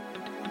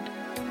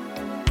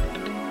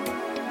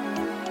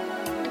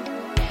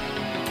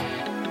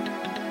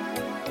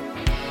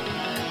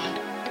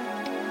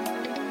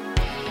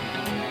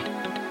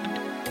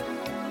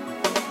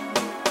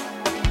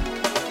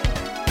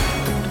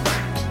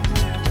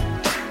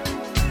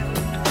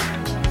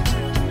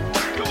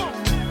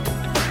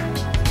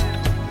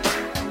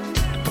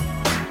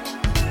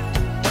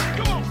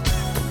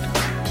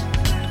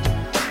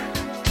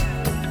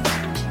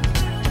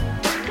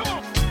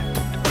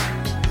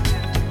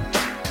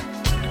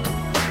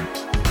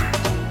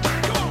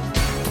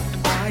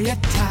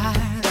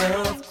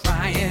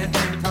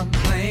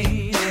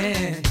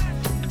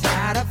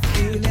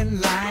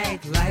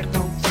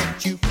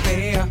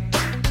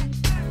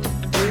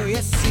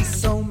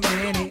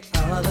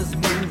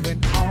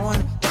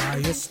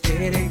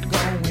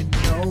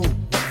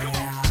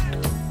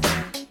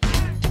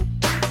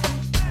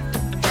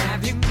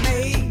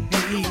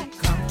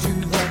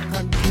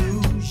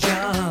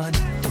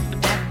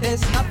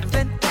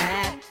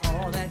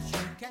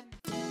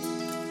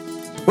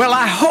 Well,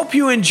 I hope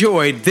you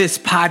enjoyed this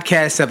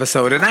podcast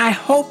episode, and I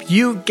hope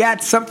you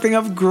got something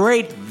of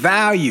great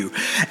value.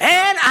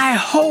 And I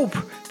hope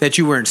that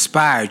you were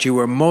inspired, you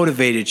were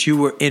motivated, you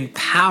were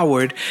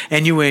empowered,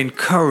 and you were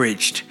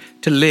encouraged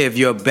to live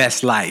your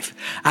best life.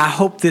 I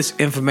hope this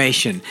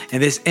information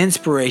and this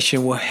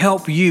inspiration will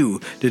help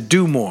you to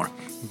do more,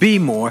 be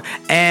more,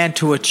 and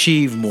to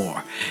achieve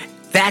more.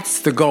 That's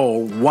the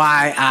goal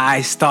why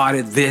I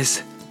started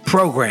this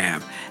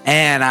program,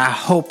 and I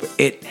hope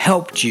it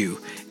helped you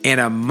in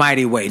a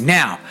mighty way.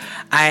 Now,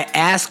 I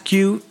ask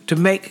you to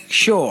make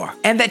sure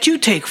and that you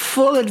take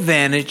full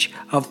advantage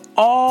of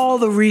all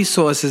the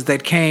resources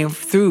that came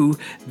through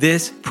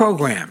this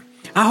program.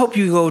 I hope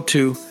you go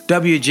to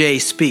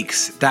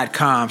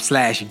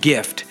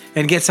wjspeaks.com/gift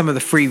and get some of the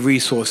free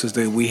resources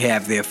that we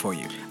have there for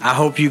you. I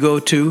hope you go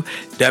to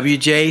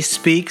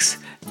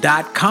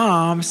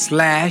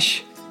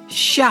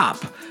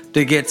wjspeaks.com/shop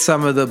to get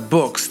some of the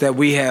books that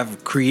we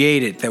have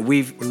created, that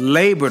we've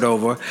labored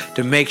over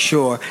to make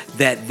sure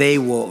that they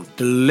will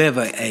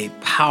deliver a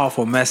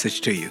powerful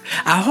message to you.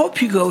 I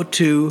hope you go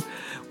to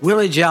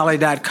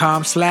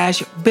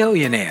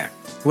williejolly.com/billionaire,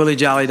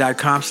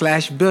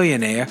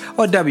 williejolly.com/billionaire,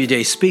 or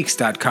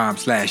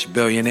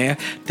wjspeaks.com/billionaire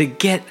to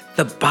get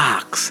the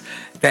box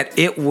that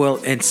it will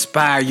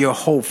inspire your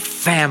whole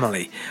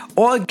family,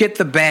 or get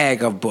the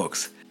bag of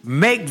books.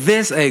 Make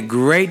this a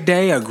great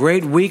day, a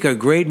great week, a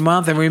great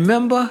month. And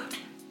remember,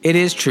 it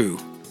is true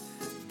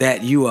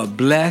that you are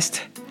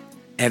blessed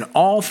and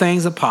all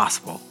things are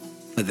possible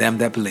for them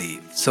that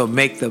believe. So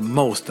make the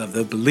most of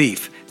the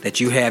belief that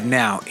you have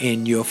now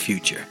in your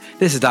future.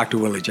 This is Dr.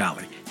 Willie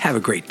Jolly. Have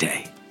a great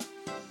day.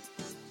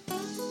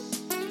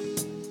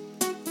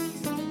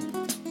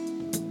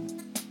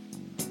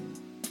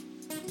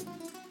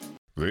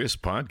 This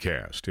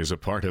podcast is a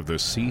part of the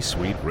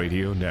C-Suite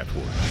Radio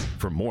Network.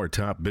 For more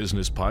top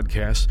business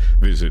podcasts,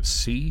 visit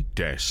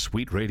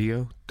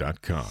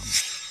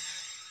c-suiteradio.com.